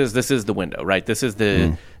mean, this is the window, right? This is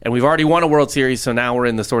and we've already won a World Series. So now we're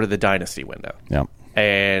in the sort of the dynasty window. Yeah.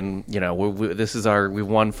 And we've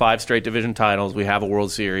won 5 straight division titles. We have a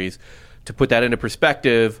World Series. To put that into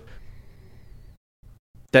perspective,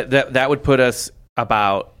 that would put us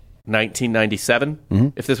about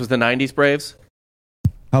 1997 if this was the 90s Braves.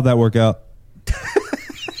 How'd that work out?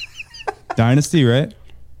 Dynasty, right?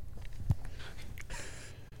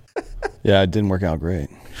 Yeah, it didn't work out great.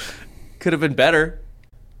 Could have been better.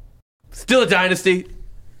 Still a dynasty.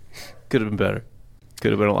 Could have been better.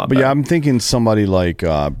 Could have been a lot better. But yeah, I'm thinking somebody like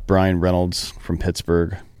Brian Reynolds from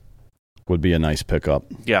Pittsburgh would be a nice pickup.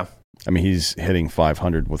 Yeah. I mean, he's hitting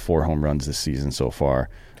 500 with 4 home runs this season so far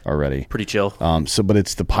already. Pretty chill. But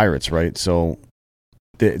it's the Pirates, right? So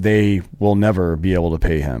they will never be able to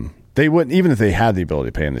pay him. They wouldn't, even if they had the ability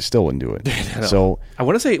to pay him, they still wouldn't do it. So I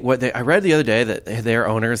want to say I read the other day that their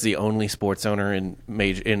owner is the only sports owner in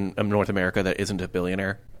North America that isn't a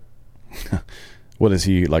billionaire. What does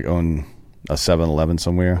he like own a 7-Eleven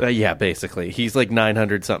somewhere? Yeah, basically. He's like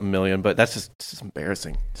 900 something million, but that's just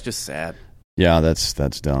embarrassing. It's just sad. Yeah, that's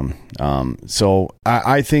dumb. So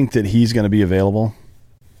I think that he's going to be available,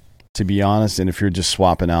 to be honest. And if you're just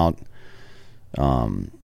swapping out,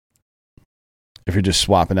 Ozuna,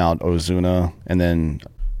 and then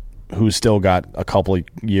who's still got a couple of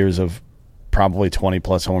years of probably 20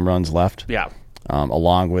 plus home runs left, Yeah.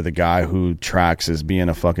 Along with a guy who tracks as being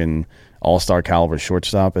a fucking all-star caliber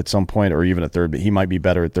shortstop at some point, or even a third. But he might be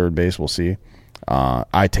better at third base. We'll see.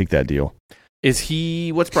 I take that deal.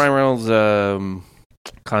 What's Brian Reynolds'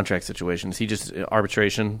 contract situation? Is he just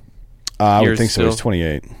arbitration? I would think so. He's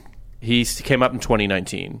 28. He came up in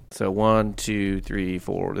 2019. So 1, 2, 3,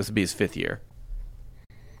 4. This would be his 5th year.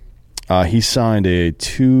 He signed a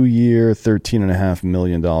 2-year, $13.5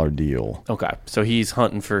 million deal. Okay. So he's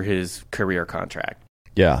hunting for his career contract.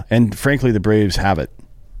 Yeah. And frankly, the Braves have it.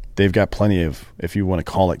 They've got plenty of, if you want to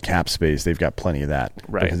call it cap space, they've got plenty of that.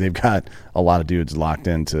 Right. Because they've got a lot of dudes locked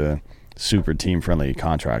into super team-friendly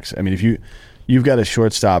contracts. I mean, if you've got a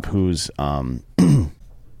shortstop who's, I think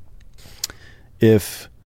if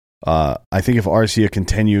Arcia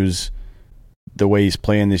continues the way he's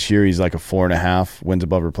playing this year, he's like a 4.5 wins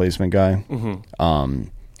above replacement guy. Mm-hmm.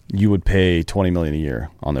 You would pay $20 million a year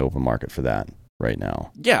on the open market for that right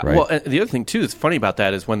now. Yeah. Right? Well, and the other thing too that's funny about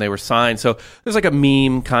that is when they were signed. So there's like a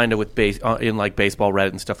meme kind of with in like baseball Reddit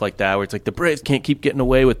and stuff like that, where it's like the Braves can't keep getting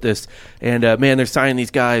away with this, and man, they're signing these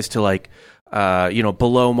guys to like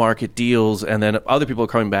below market deals, and then other people are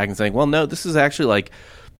coming back and saying, well, no, this is actually like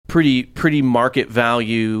pretty market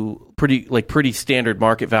value, pretty standard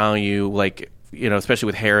market value, like especially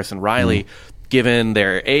with Harris and Riley. Given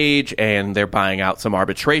their age, and they're buying out some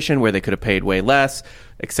arbitration where they could have paid way less,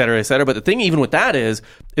 et cetera, et cetera. But the thing even with that is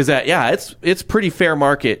that, yeah, it's pretty fair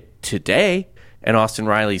market today, and Austin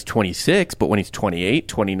Riley's 26, but when he's 28,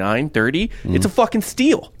 29, 30, it's a fucking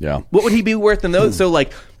steal. Yeah. What would he be worth in those? So,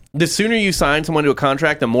 like, the sooner you sign someone to a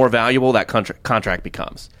contract, the more valuable that contract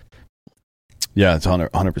becomes. Yeah, it's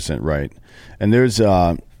 100% right. And there's,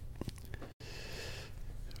 I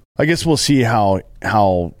guess we'll see how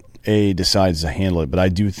A decides to handle it, but I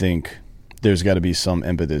do think there's got to be some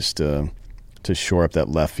impetus to shore up that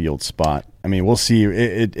left field spot. I mean, we'll see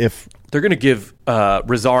if they're going to give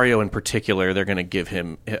Rosario in particular. They're going to give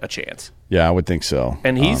him a chance. Yeah, I would think so.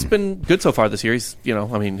 And he's been good so far this year. He's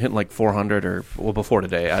hitting like 400 or before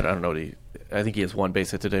today. I don't know. I think he has one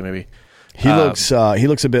base hit today, maybe. He looks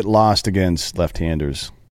a bit lost against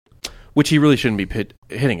left-handers. Which he really shouldn't be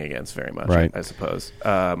hitting against very much, right. I suppose.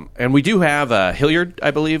 And we do have Hilliard,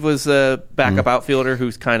 I believe, was a backup outfielder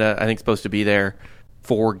who's kind of, I think, supposed to be there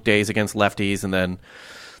 4 days against lefties. And then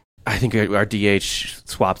I think our DH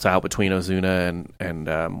swaps out between Ozuna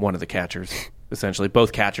and one of the catchers, essentially.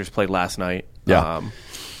 Both catchers played last night. Yeah.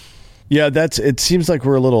 It seems like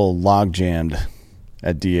we're a little log-jammed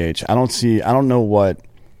at DH. I don't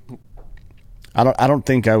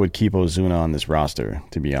think I would keep Ozuna on this roster,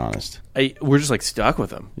 to be honest. We're just like stuck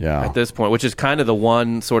with him at this point, which is kind of the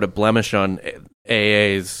one sort of blemish on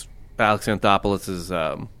AA's Alex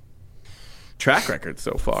Anthopoulos' track record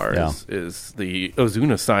so far is the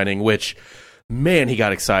Ozuna signing, which, man, he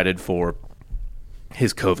got excited for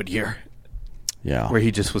his COVID year. Yeah. Where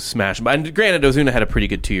he just was smashing. And granted, Ozuna had a pretty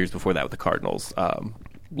good 2 years before that with the Cardinals.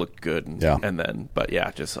 Looked good.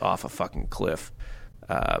 But just off a fucking cliff.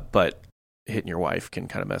 But hitting your wife can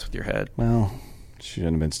kind of mess with your head. Well, she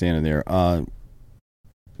shouldn't have been standing there.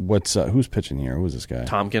 Who's pitching here? Who's this guy?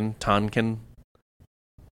 Tonkin.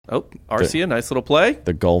 Oh, Arcia, nice little play.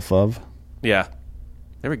 The Gulf of. Yeah.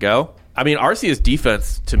 There we go. I mean, Arcia's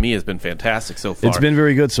defense to me has been fantastic so far. It's been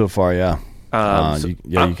very good so far, yeah.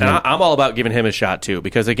 I'm all about giving him a shot too,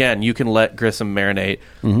 because again, you can let Grissom marinate.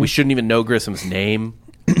 Mm-hmm. We shouldn't even know Grissom's name.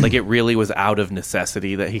 Like, it really was out of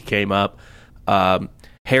necessity that he came up.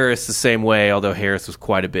 Harris the same way, although Harris was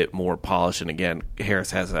quite a bit more polished. And again,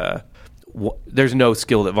 Harris has there's no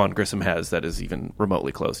skill that Vaughn Grissom has that is even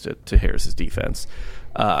remotely close to Harris's defense.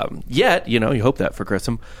 Yet, you hope that for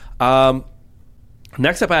Grissom.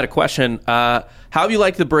 Next up, I had a question. How have you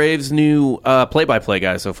liked the Braves' new play-by-play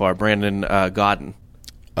guy so far, Brandon Gaudin?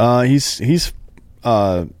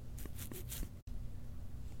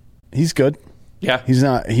 He's good. Yeah.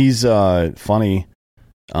 He's funny.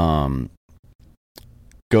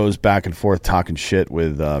 Goes back and forth talking shit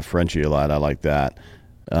with Frenchie a lot. I like that.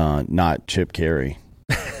 Not Chip Carey.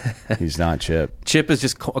 He's not Chip. Chip is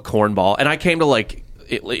just a cornball. And I came to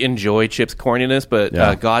enjoy Chip's corniness, but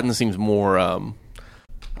Gaudin seems more,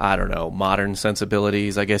 I don't know, modern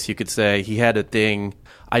sensibilities, I guess you could say. He had a thing.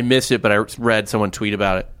 I missed it, but I read someone tweet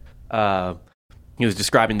about it. he was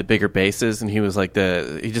describing the bigger bases, and he was like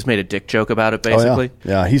he just made a dick joke about it, basically. Oh,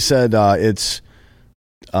 yeah. He said it's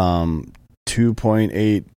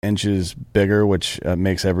 2.8 inches bigger, which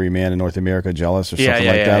makes every man in North America jealous or something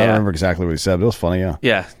like that. I don't remember exactly what he said, but it was funny, yeah.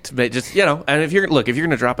 Yeah, just, and if you're going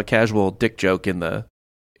to drop a casual dick joke in the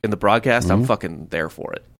broadcast, I'm fucking there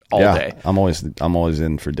for it. All day. I'm always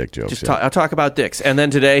in for dick jokes. I'll talk about dicks. And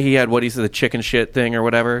then today he had what he said, the chicken shit thing or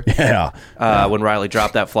whatever. Yeah. When Riley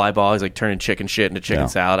dropped that fly ball, he's like turning chicken shit into chicken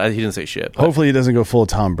salad. He didn't say shit. But. Hopefully he doesn't go full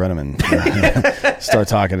Tom Brenneman. Start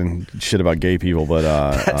talking shit about gay people. But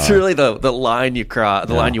that's really the line you cross,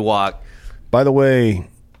 the line you walk. By the way,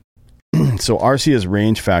 so RC's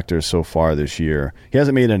range factor so far this year, he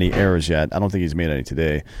hasn't made any errors yet. I don't think he's made any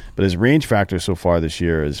today. But his range factor so far this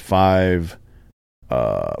year is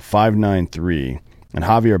 5.93, and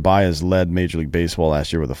Javier Baez led Major League Baseball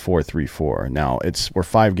last year with a 4.34. Now we're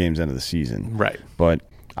 5 games into the season, right? But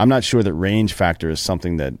I'm not sure that range factor is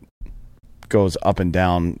something that goes up and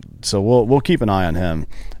down. So we'll keep an eye on him.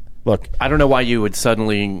 Look, I don't know why you would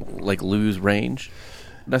suddenly like lose range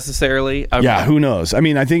necessarily. Who knows? I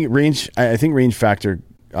mean, I think range factor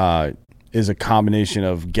is a combination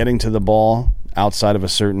of getting to the ball outside of a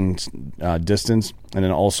certain distance, and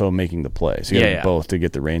then also making the play. So you have both to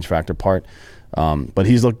get the range factor part. But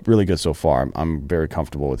he's looked really good so far. I'm very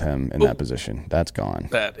comfortable with him in that position. That's gone.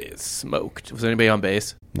 That is smoked. Was anybody on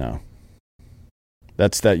base? No.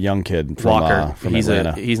 That's that young kid from Walker. From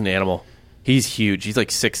Atlanta. He's an animal. He's huge. He's like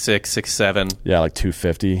 6'6", 6'7". Yeah, like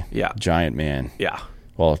 250. Yeah. Giant man. Yeah.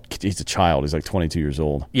 Well, he's a child. He's like 22 years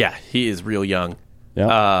old. Yeah, he is real young.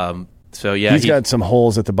 Yeah. So yeah, he's got some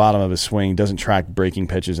holes at the bottom of his swing. Doesn't track breaking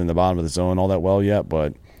pitches in the bottom of the zone all that well yet,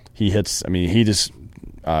 but he hits. I mean, he just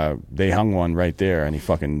they hung one right there, and he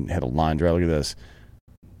fucking hit a line drive. Look at this,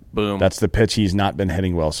 boom. That's the pitch he's not been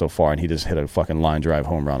hitting well so far, and he just hit a fucking line drive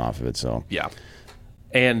home run off of it. So yeah,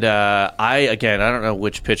 and I don't know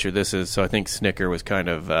which pitcher this is, so I think Snicker was kind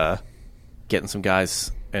of getting some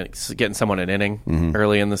guys and getting someone an inning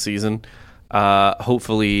early in the season.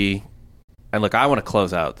 Hopefully. And look, I want to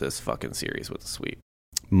close out this fucking series with a sweep.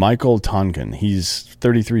 Michael Tonkin, he's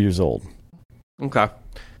 33 years old. Okay.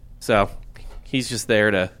 So, he's just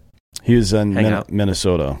there to He was in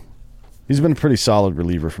Minnesota. He's been a pretty solid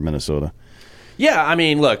reliever for Minnesota. Yeah, I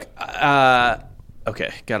mean, look,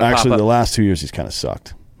 okay. Actually, the last 2 years he's kind of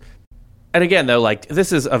sucked. And again, though, like,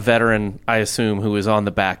 this is a veteran, I assume, who is on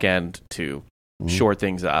the back end to short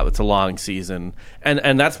things up. It's a long season.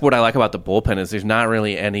 And that's what I like about the bullpen is there's not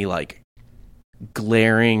really any, like,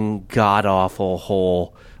 glaring god-awful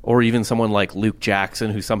hole, or even someone like Luke Jackson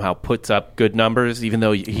who somehow puts up good numbers even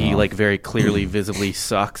though he like very clearly visibly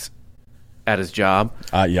sucks at his job.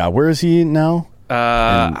 Where is he now?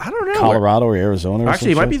 I don't know. Colorado or Arizona?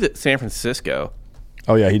 Actually, it might be San Francisco.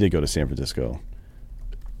 Oh yeah, he did go to San Francisco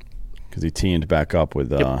because he teamed back up with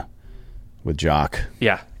Jock.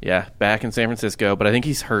 Yeah, back in San Francisco, but I think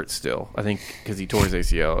he's hurt still. I think because he tore his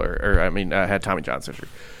ACL or had Tommy John surgery.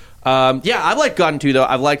 I've liked Gunn too, though.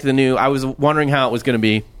 I've liked the new. I was wondering how it was going to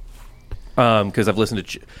be because I've listened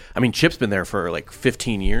to. Chip's been there for like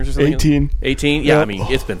 15 years or something. 18. Yeah, yep. I mean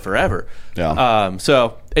it's been forever. Yeah.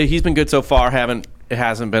 So he's been good so far. It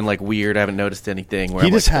hasn't been like weird. I haven't noticed anything. Where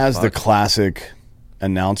he just has the classic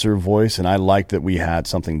announcer voice, and I liked that we had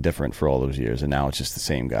something different for all those years, and now it's just the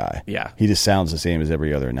same guy. Yeah. He just sounds the same as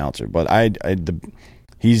every other announcer, but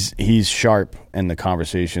He's sharp and the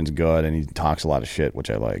conversation's good and he talks a lot of shit,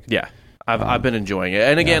 which I like. Yeah, I've been enjoying it.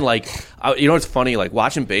 And again, what's funny? Like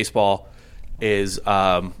watching baseball is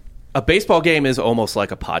a baseball game is almost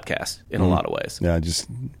like a podcast in a lot of ways. Yeah, just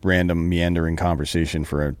random meandering conversation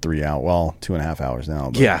for 3 hours. Well, 2.5 hours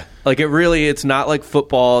now. But. Yeah, like it's not like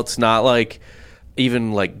football. It's not like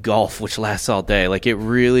even like golf, which lasts all day. Like it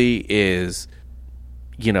really is.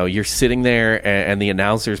 You're sitting there and the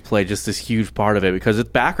announcers play just this huge part of it because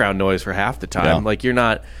it's background noise for half the time. Yeah. Like you're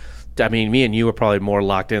not, me and you are probably more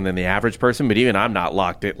locked in than the average person, but even I'm not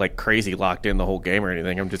locked in, like crazy locked in the whole game or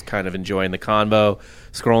anything. I'm just kind of enjoying the convo,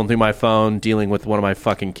 scrolling through my phone, dealing with one of my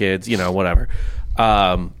fucking kids, whatever.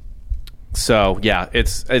 So yeah,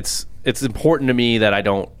 it's important to me that I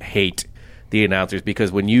don't hate the announcers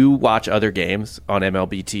because when you watch other games on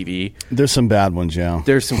MLB TV, there's some bad ones. Yeah,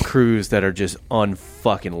 there's some crews that are just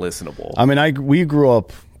unfucking listenable. I mean, we grew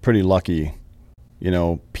up pretty lucky.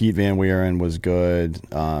 Pete Van Wieren was good.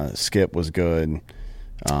 Skip was good.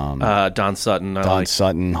 Don Sutton.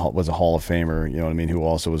 Sutton was a Hall of Famer. You know what I mean? Who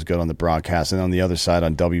also was good on the broadcast. And on the other side,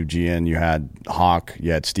 on WGN, you had Hawk.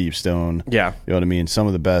 You had Steve Stone. Yeah, you know what I mean. Some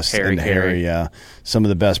of the best. Harry. Yeah, some of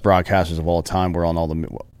the best broadcasters of all time were on all the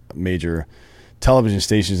major television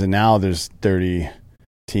stations, and now there's 30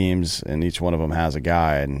 teams, and each one of them has a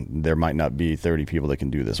guy, and there might not be 30 people that can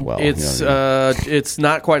do this well. It's you know what I mean? it's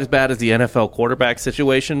not quite as bad as the NFL quarterback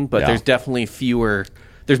situation, but there's definitely fewer.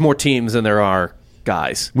 There's more teams than there are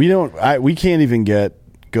guys. We can't even get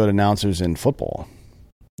good announcers in football.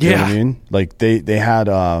 You know what I mean? Like they had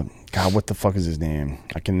God, what the fuck is his name?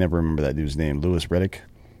 I can never remember that dude's name. Louis Riddick.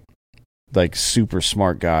 Like super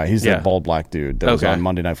smart guy. He's that bald black dude that was on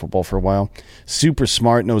Monday Night Football for a while. Super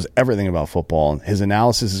smart, knows everything about football. His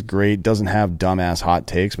analysis is great. Doesn't have dumbass hot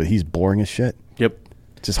takes, but he's boring as shit. Yep.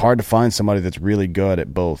 It's just hard to find somebody that's really good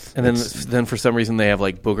at both. And then for some reason they have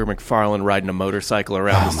like Booger McFarlane riding a motorcycle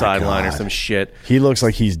around the sideline or some shit. He looks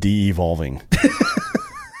like he's de-evolving.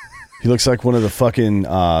 He looks like one of the fucking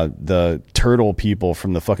the turtle people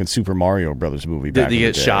from the fucking Super Mario Brothers movie. Back Did he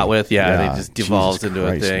get shot with? Yeah, they just devolves Jesus into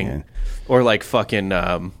Christ, a thing. Man. Or like fucking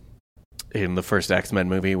in the first X-Men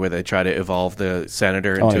movie where they try to evolve the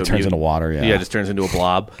senator into it turns into water. Yeah, just turns into a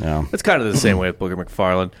blob. Yeah, it's kind of the same way with Booger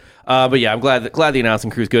McFarlane. But yeah, I'm glad the announcing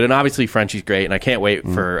crew's good, and obviously Frenchie's great, and I can't wait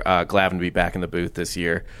for Glavin to be back in the booth this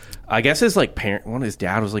year. I guess his like one of his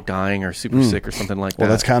dad was like dying or super sick or something like that. Well,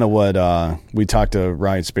 that's kind of what we talked to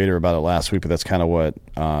Ryan Spader about it last week, but that's kind of what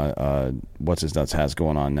what's his nuts has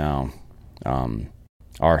going on now.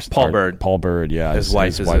 Paul Bird, yeah, his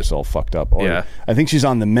wife's all fucked up. Yeah, I think she's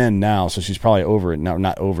on the men now, so she's probably over it now.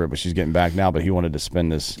 Not over it, but she's getting back now. But he wanted to spend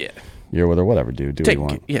this year with her. Whatever, dude. Do what you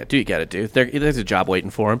want. Yeah, do you got to do? There's a job waiting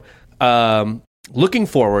for him. Looking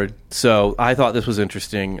forward. So I thought this was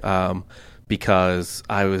interesting because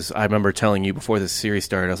I remember telling you before this series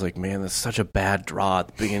started, I was like, man, that's such a bad draw at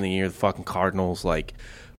the beginning of the year. The fucking Cardinals, like,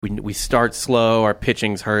 we start slow, our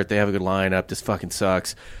pitching's hurt, they have a good lineup, this fucking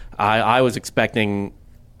sucks. I was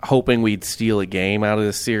hoping we'd steal a game out of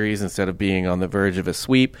this series instead of being on the verge of a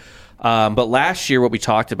sweep. But last year, what we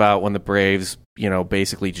talked about when the Braves,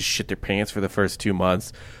 basically just shit their pants for the first 2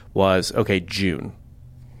 months was, okay, June.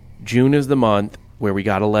 June is the month where we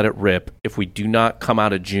got to let it rip. If we do not come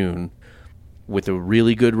out of June with a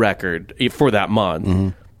really good record for that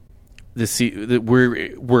month,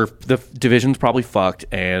 the division's probably fucked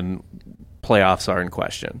and playoffs are in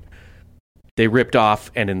question. They ripped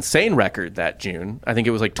off an insane record that June. I think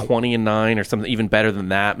it was like 20-9 or something, even better than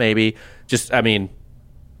that, maybe.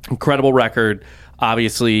 Incredible record.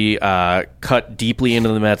 Obviously, cut deeply into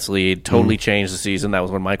the Mets lead, totally changed the season. That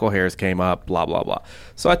was when Michael Harris came up, blah, blah, blah.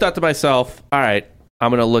 So I thought to myself, all right,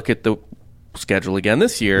 I'm going to look at the schedule again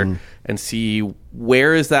this year and see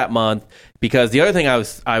where is that month. Because the other thing I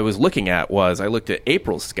was looking at was I looked at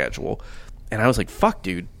April's schedule, and I was like, fuck,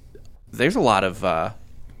 dude, there's a lot of...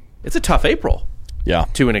 it's a tough April. Yeah.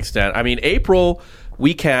 To an extent. I mean, April,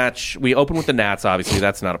 we open with the Nats, obviously.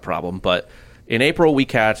 That's not a problem. But in April, we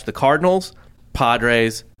catch the Cardinals,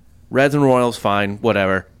 Padres, Reds and Royals, fine,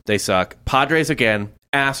 whatever. They suck. Padres again,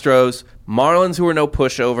 Astros, Marlins, who are no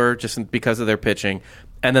pushover just because of their pitching,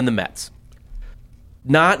 and then the Mets.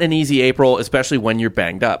 Not an easy April, especially when you're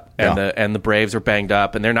banged up. And the Braves are banged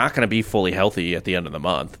up, and they're not going to be fully healthy at the end of the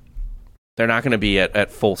month. They're not going to be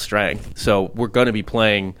at full strength. So we're going to be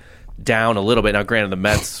playing down a little bit. Now, granted, the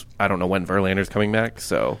Mets, I don't know when Verlander's coming back.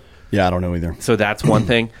 So yeah, I don't know either. So that's one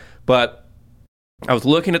thing. But I was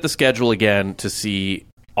looking at the schedule again to see,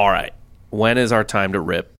 all right, when is our time to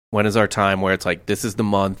rip? When is our time where it's like, this is the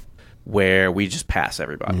month where we just pass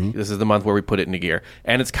everybody. This is the month where we put it into gear.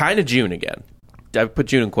 And it's kind of June again. I put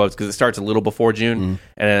June in quotes because it starts a little before June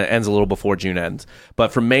and it ends a little before June ends.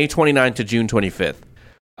 But from May 29th to June 25th,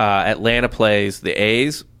 Atlanta plays the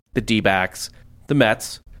A's, the D-backs, the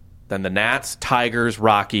Mets, then the Nats, Tigers,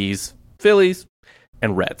 Rockies, Phillies,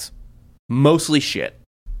 and Reds. Mostly shit.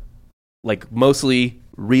 Like, mostly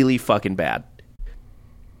really fucking bad.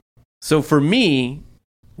 So for me,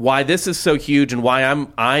 why this is so huge and why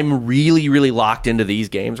I'm really, really locked into these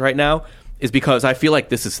games right now is because I feel like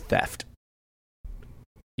this is theft.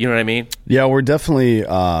 You know what I mean? Yeah, we're definitely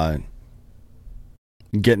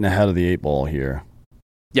getting ahead of the 8 ball here.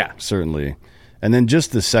 Yeah. Certainly. And then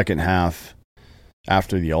just the second half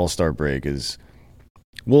after the All-Star break is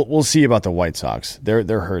we'll see about the White Sox. They're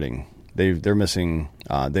hurting. They're missing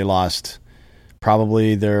they lost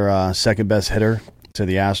probably their second best hitter to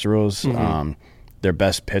the Astros. Their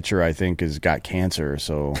best pitcher, I think, has got cancer,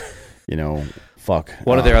 so fuck.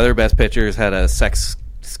 One of their other best pitchers had a sex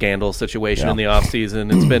scandal situation in the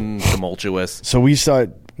offseason. It's been tumultuous. So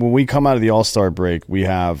when we come out of the All-Star break, we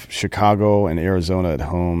have Chicago and Arizona at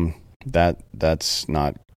home. That's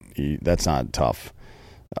not tough.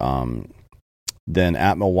 Then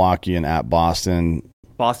at Milwaukee and at Boston.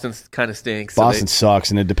 Boston kind of stinks. Boston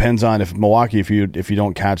sucks, and it depends on if Milwaukee. If you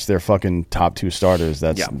don't catch their fucking top 2 starters,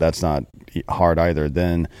 that's not hard either.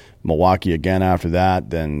 Then Milwaukee again after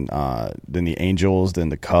that. Then the Angels. Then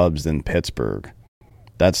the Cubs. Then Pittsburgh.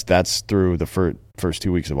 That's through the first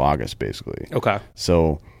 2 weeks of August, basically. Okay.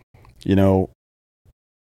 So,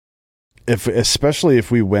 especially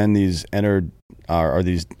if we win these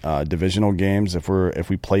divisional games, if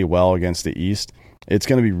we play well against the East, it's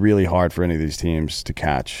going to be really hard for any of these teams to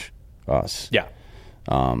catch us. Yeah.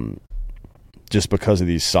 Just because of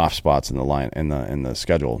these soft spots in the line in the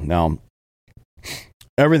schedule. Now,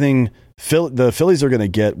 the Phillies are going to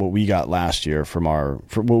get what we got last year from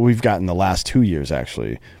what we've gotten the last 2 years,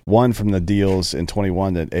 actually. 1 from the deals in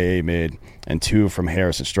 21 that AA made, and 2 from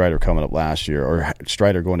Harris and Strider coming up last year, or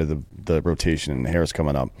Strider going to the rotation and Harris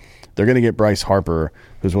coming up. They're going to get Bryce Harper,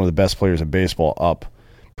 who's one of the best players in baseball, up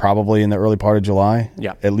probably in the early part of July,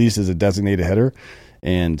 at least as a designated hitter.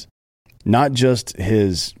 And not just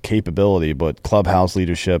his capability, but clubhouse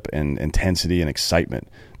leadership and intensity and excitement.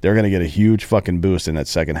 They're going to get a huge fucking boost in that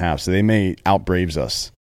second half. So they may out-Braves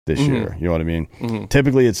us this year. You know what I mean? Mm-hmm.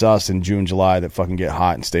 Typically it's us in June, July that fucking get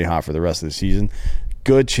hot and stay hot for the rest of the season.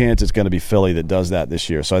 Good chance it's going to be Philly that does that this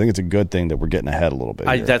year. So I think it's a good thing that we're getting ahead a little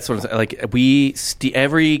bit. That's what I'm saying.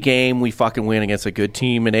 Every game we fucking win against a good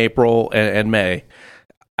team in April and May,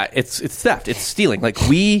 it's theft. It's stealing.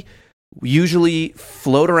 We usually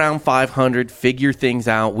float around 500, figure things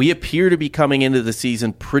out. We appear to be coming into the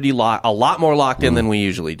season a lot more locked in than we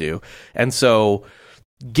usually do. And so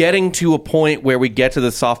getting to a point where we get to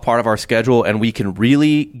the soft part of our schedule and we can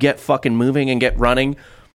really get fucking moving and get running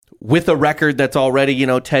with a record that's already,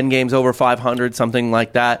 10 games over 500, something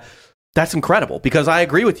like that, that's incredible. Because I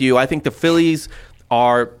agree with you. I think the Phillies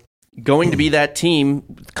are going to be that team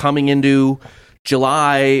coming into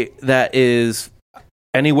July that is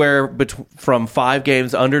anywhere from 5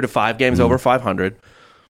 games under to 5 games over 500,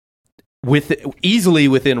 easily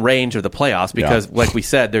within range of the playoffs, because like we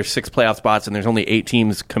said, there's 6 playoff spots and there's only 8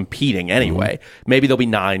 teams competing anyway. Maybe there'll be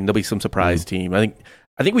 9. There'll be some surprise team.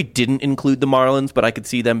 I think we didn't include the Marlins, but I could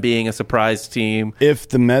see them being a surprise team. If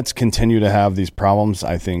the Mets continue to have these problems,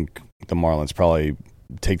 I think the Marlins probably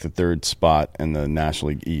take the 3rd spot in the National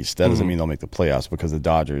League East. That doesn't mean they'll make the playoffs, because the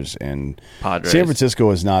Dodgers and Padres. San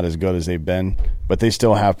Francisco is not as good as they've been, but they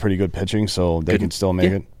still have pretty good pitching, so they can still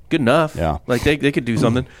make it. Good enough. Yeah. They could do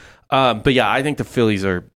something. But yeah, I think the Phillies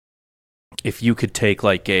are, if you could take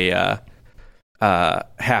a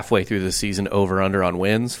halfway through the season over-under on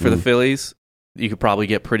wins for the Phillies, you could probably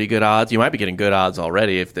get pretty good odds. You might be getting good odds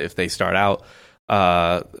already if they start out,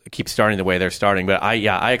 keep starting the way they're starting. But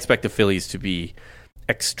I expect the Phillies to be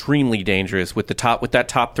extremely dangerous with that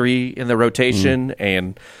top 3 in the rotation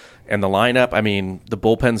and the lineup. I mean, the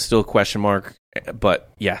bullpen's still a question mark, but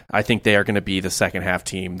yeah, I think they are going to be the second half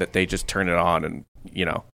team that they just turn it on and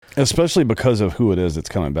especially because of who it is that's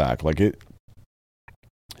coming back.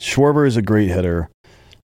 Schwarber is a great hitter.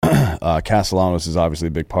 Castellanos is obviously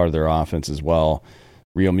a big part of their offense as well.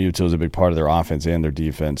 Real Muto is a big part of their offense and their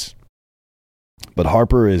defense. But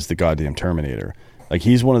Harper is the goddamn Terminator.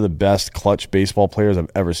 He's one of the best clutch baseball players I've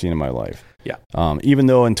ever seen in my life. Yeah. Even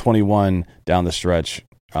though in 21 down the stretch,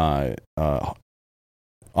 Austin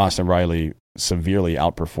Riley severely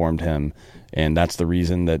outperformed him, and that's the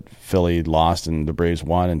reason that Philly lost and the Braves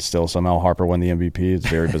won, and still somehow Harper won the MVP. It's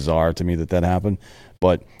very bizarre to me that happened.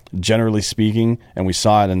 But generally speaking, and we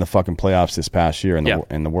saw it in the fucking playoffs this past year,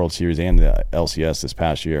 in the World Series and the LCS this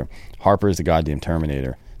past year, Harper is the goddamn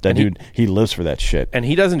Terminator. That dude, he lives for that shit. And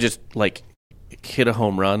he doesn't just hit a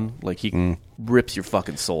home run, he rips your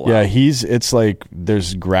fucking soul out. Yeah, it's like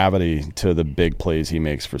there's gravity to the big plays he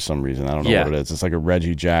makes for some reason. I don't know what it is. It's like a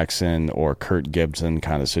Reggie Jackson or Kurt Gibson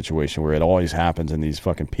kind of situation where it always happens in these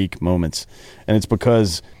fucking peak moments. And it's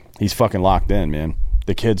because he's fucking locked in, man.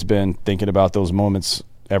 The kid's been thinking about those moments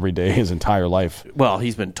every day his entire life. Well,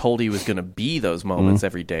 he's been told he was going to be those moments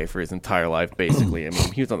every day for his entire life, basically. I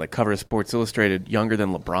mean, he was on the cover of Sports Illustrated younger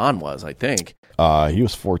than LeBron was, I think. He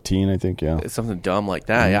was 14, I think, yeah. It's something dumb like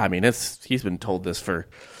that. Yeah, I mean, he's been told this for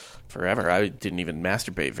forever. I didn't even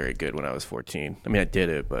masturbate very good when I was 14. I mean, I did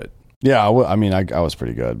it, but... Yeah, I was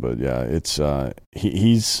pretty good, but yeah, it's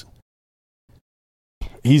he's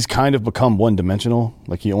kind of become one-dimensional.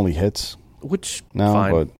 He only hits. Which, now,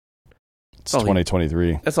 fine. But it's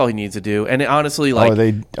 2023. That's all he needs to do. And honestly, are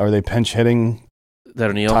they pinch hitting that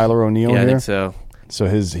O'Neal? Tyler O'Neill here? I think so. So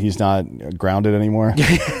he's not grounded anymore.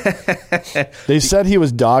 They said he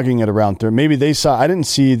was dogging it around third. Maybe they saw. I didn't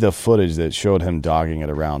see the footage that showed him dogging it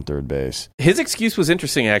around third base. His excuse was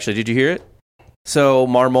interesting, actually. Did you hear it? So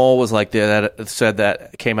Marmol was like said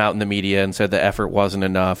that came out in the media and said the effort wasn't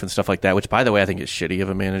enough and stuff like that. Which, by the way, I think is shitty of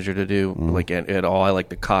a manager to do. Like at all. I like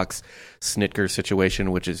the Cox Snitker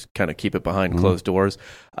situation, which is kind of keep it behind closed doors.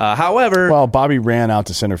 However, well, Bobby ran out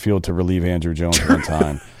to center field to relieve Andrew Jones one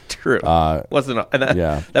time. True. That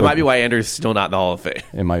might be why Andrew's still not in the Hall of Fame.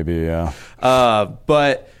 It might be, yeah.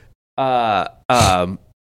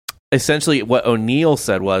 Essentially what O'Neill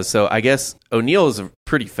said was, so I guess O'Neill is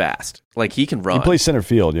pretty fast. Like, he can run. He plays center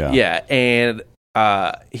field, yeah. Yeah, and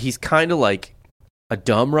he's kind of like a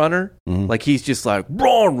dumb runner. Like, he's just like,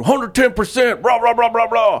 run, 110%, blah, blah, blah, blah,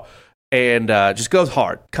 blah. And just goes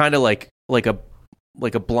hard. Kind of like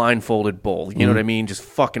a blindfolded bull. You know what I mean? Just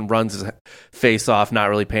fucking runs his face off, not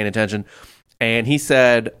really paying attention. And he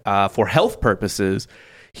said, for health purposes,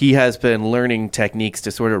 he has been learning techniques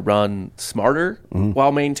to sort of run smarter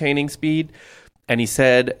while maintaining speed. And he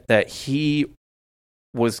said that he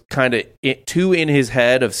was kind of too in his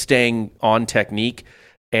head of staying on technique,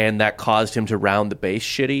 and that caused him to round the base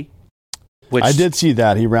shitty. Which, I did see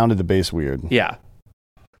that. He rounded the base weird. Yeah.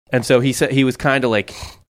 And so he said he was kind of like,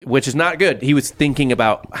 which is not good. He was thinking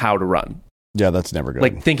about how to run. Yeah, that's never good.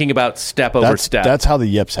 Like thinking about step over step. That's how the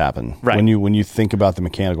yips happen. Right. When you think about the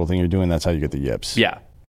mechanical thing you're doing, that's how you get the yips. Yeah.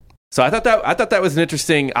 So I thought that was an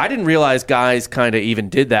interesting. I didn't realize guys kind of even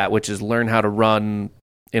did that, which is learn how to run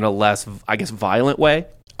in a less, I guess, violent way.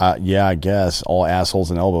 Yeah, I guess all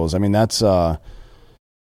assholes and elbows. I mean, that's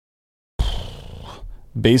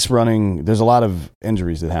base running. There's a lot of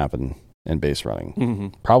injuries that happen in base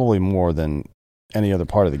running. Probably more than any other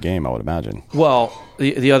part of the game, I would imagine. Well,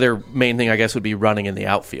 the other main thing, I guess, would be running in the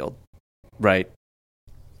outfield, right?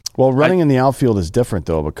 Well, running in the outfield is different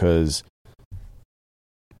though, because.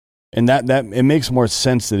 And that it makes more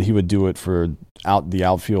sense that he would do it for the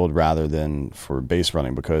outfield rather than for base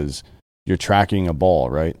running, because you're tracking a ball,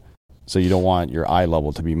 right? So you don't want your eye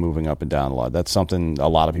level to be moving up and down a lot. That's something a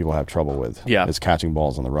lot of people have trouble with. Yeah, is catching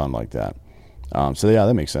balls on the run like that. So yeah,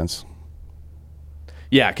 that makes sense.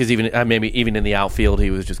 Yeah, because even in the outfield, he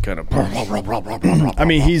was just kind of. I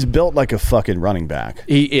mean, he's built like a fucking running back.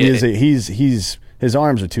 He's his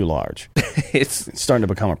arms are too large. It's starting to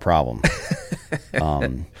become a problem.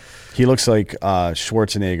 He looks like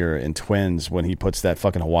Schwarzenegger in Twins when he puts that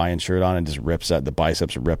fucking Hawaiian shirt on and just rips out the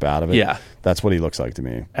biceps rip out of it. Yeah, that's what he looks like to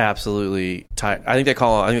me. Absolutely. I think the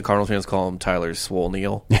Cardinals fans call him Tyler Swole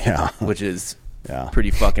Neal. Yeah, which is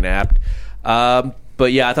pretty fucking apt.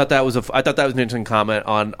 But yeah, I thought that was an interesting comment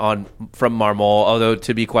on from Marmol. Although,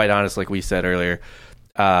 to be quite honest, like we said earlier,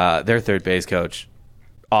 their third base coach,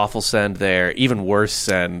 awful send there. Even worse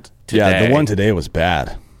send today. Yeah, the one today was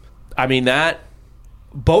bad. I mean,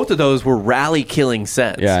 both of those were rally-killing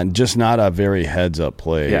sends. Yeah, and just not a very heads-up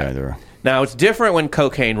play either. Now, it's different when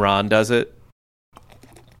Cocaine Ron does it,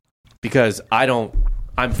 because I'm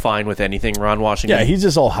fine with anything Ron Washington. Yeah, he's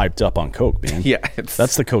just all hyped up on coke, man. Yeah.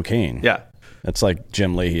 That's the cocaine. Yeah. That's like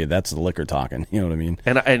Jim Leahy. That's the liquor talking. You know what I mean?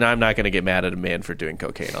 And I'm not going to get mad at a man for doing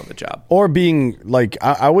cocaine on the job. Or being, like,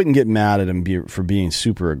 I wouldn't get mad at him for being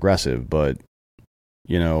super aggressive, but,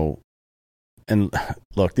 you know, and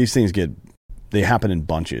look, these things they happen in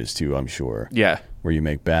bunches too, I'm sure. Yeah. Where you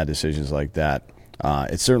make bad decisions like that.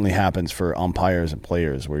 It certainly happens for umpires and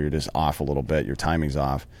players where you're just off a little bit, your timing's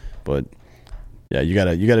off. But yeah, you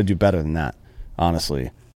gotta do better than that,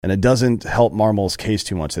 honestly. And it doesn't help Marmol's case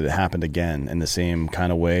too much that it happened again in the same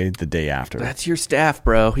kind of way the day after. That's your staff,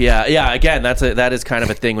 bro. Yeah. Again, that is kind of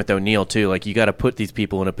a thing with O'Neill too. Like, you got to put these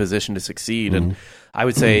people in a position to succeed. And I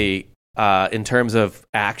would say, in terms of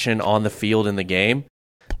action on the field in the game,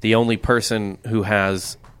 the only person who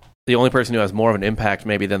has more of an impact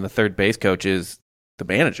maybe than the third base coach is the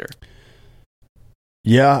manager.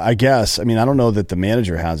 Yeah, I guess. I mean, I don't know that the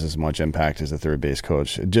manager has as much impact as the third base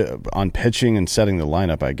coach on pitching and setting the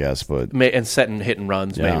lineup, I guess, but and setting hit and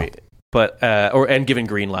runs maybe, but and giving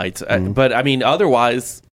green lights. But I mean,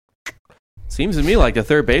 otherwise, seems to me like the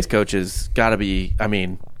third base coach has got to be. I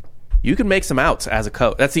mean, you can make some outs as a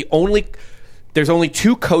coach. That's the only. There's only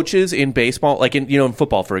two coaches in baseball, like in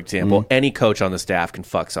football, for example. Any coach on the staff can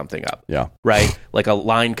fuck something up. Yeah. Right? Like a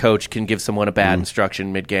line coach can give someone a bad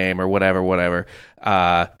instruction mid-game or whatever.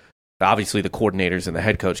 Obviously, the coordinators and the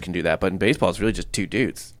head coach can do that, but in baseball, it's really just two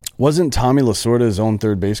dudes. Wasn't Tommy Lasorda his own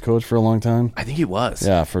third base coach for a long time? I think he was.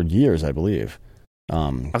 Yeah, for years, I believe.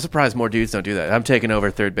 I'm surprised more dudes don't do that. I'm taking over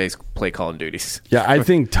third base play calling duties. Yeah, I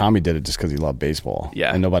think Tommy did it just because he loved baseball.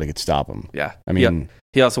 Yeah. And nobody could stop him. Yeah. I mean...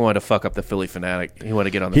 He also wanted to fuck up the Philly Fanatic. He wanted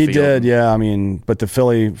to get on the field. He did, yeah. I mean, but the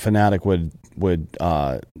Philly Fanatic would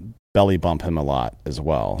belly bump him a lot as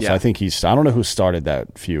well. Yeah. So I think I don't know who started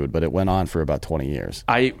that feud, but it went on for about 20 years.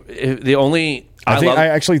 I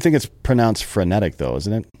actually think it's pronounced frenetic, though,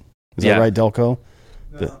 isn't it? Is that right, Delco?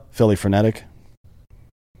 No. The Philly frenetic?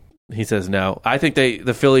 He says no. I think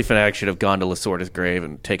the Philly fanatic should have gone to Lasorda's grave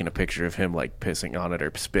and taken a picture of him like pissing on it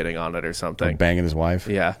or spitting on it or something. Or banging his wife?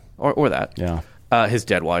 Yeah, or that. Yeah. His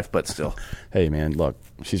dead wife, but still. Hey, man, look,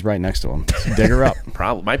 she's right next to him. Dig her up.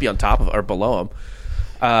 Probably. Might be on top of or below him.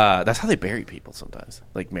 That's how they bury people sometimes,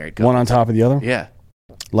 like married couples. One on top of the other? Yeah.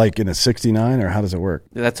 Like in a 69, or how does it work?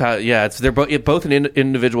 That's how. Yeah, they're both in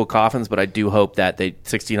individual coffins, but I do hope that they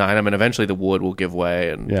 69 them, and eventually the wood will give way,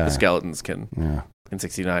 and the skeletons can. Yeah. In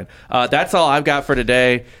 69. That's all I've got for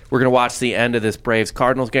today. We're gonna watch the end of this Braves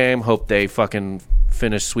Cardinals game. Hope they fucking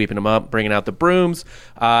finish sweeping them up, bringing out the brooms.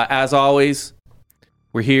 As always,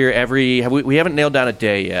 we're here we haven't nailed down a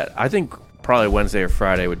day yet. I think probably Wednesday or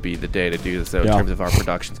Friday would be the day to do this, though, in terms of our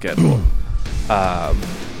production schedule.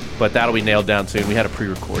 But that'll be nailed down soon. We had a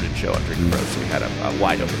pre-recorded show on Drinking Bros, so we had a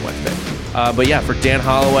wide open Wednesday. But yeah, for Dan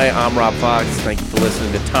Holloway, I'm Rob Fox. Thank you for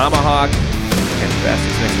listening to Tomahawk. Catch you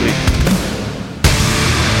bastards next week.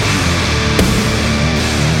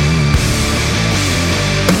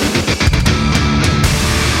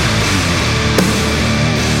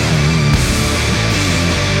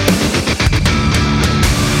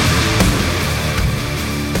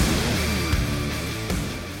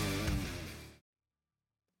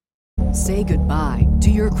 Say goodbye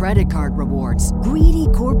to your credit card rewards. Greedy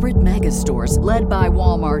corporate mega stores, led by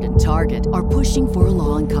Walmart and Target, are pushing for a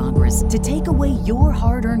law in Congress to take away your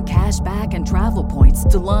hard-earned cash back and travel points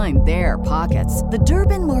to line their pockets. The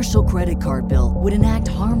Durbin-Marshall credit card bill would enact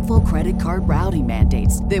harmful credit card routing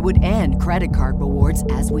mandates that would end credit card rewards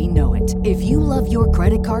as we know it. If you love your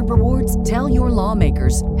credit card rewards, tell your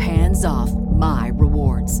lawmakers, hands off my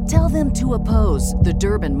rewards. Tell them to oppose the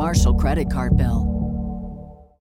Durbin-Marshall credit card bill.